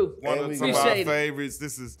 Thank you. One of some of our Appreciate favorites.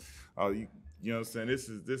 This is, you know what I'm saying? This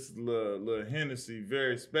is little Hennessy,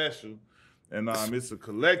 very special. And it's a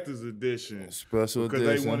collector's edition. Special because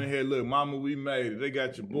edition. They went ahead, look, Mama, we made it. They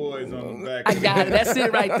got your boys on the back. I got it. That's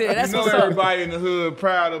it right there. That's you know what's up. everybody in the hood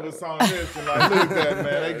proud of us on this. And like, look at that,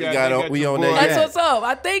 man. They got we your on boys. that. That's what's up.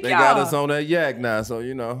 I thank They y'all. got us on that yak now, so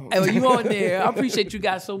you know. Hey, well, you on there. I appreciate you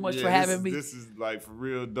guys so much for having me. This is like for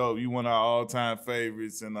real dope. You one of our all-time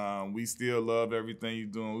favorites, and we still love everything you're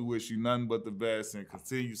doing. We wish you nothing but the best and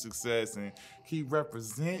continued success and keep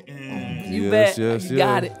representing. You bet. You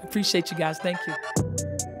got it. Appreciate you guys. Thank you.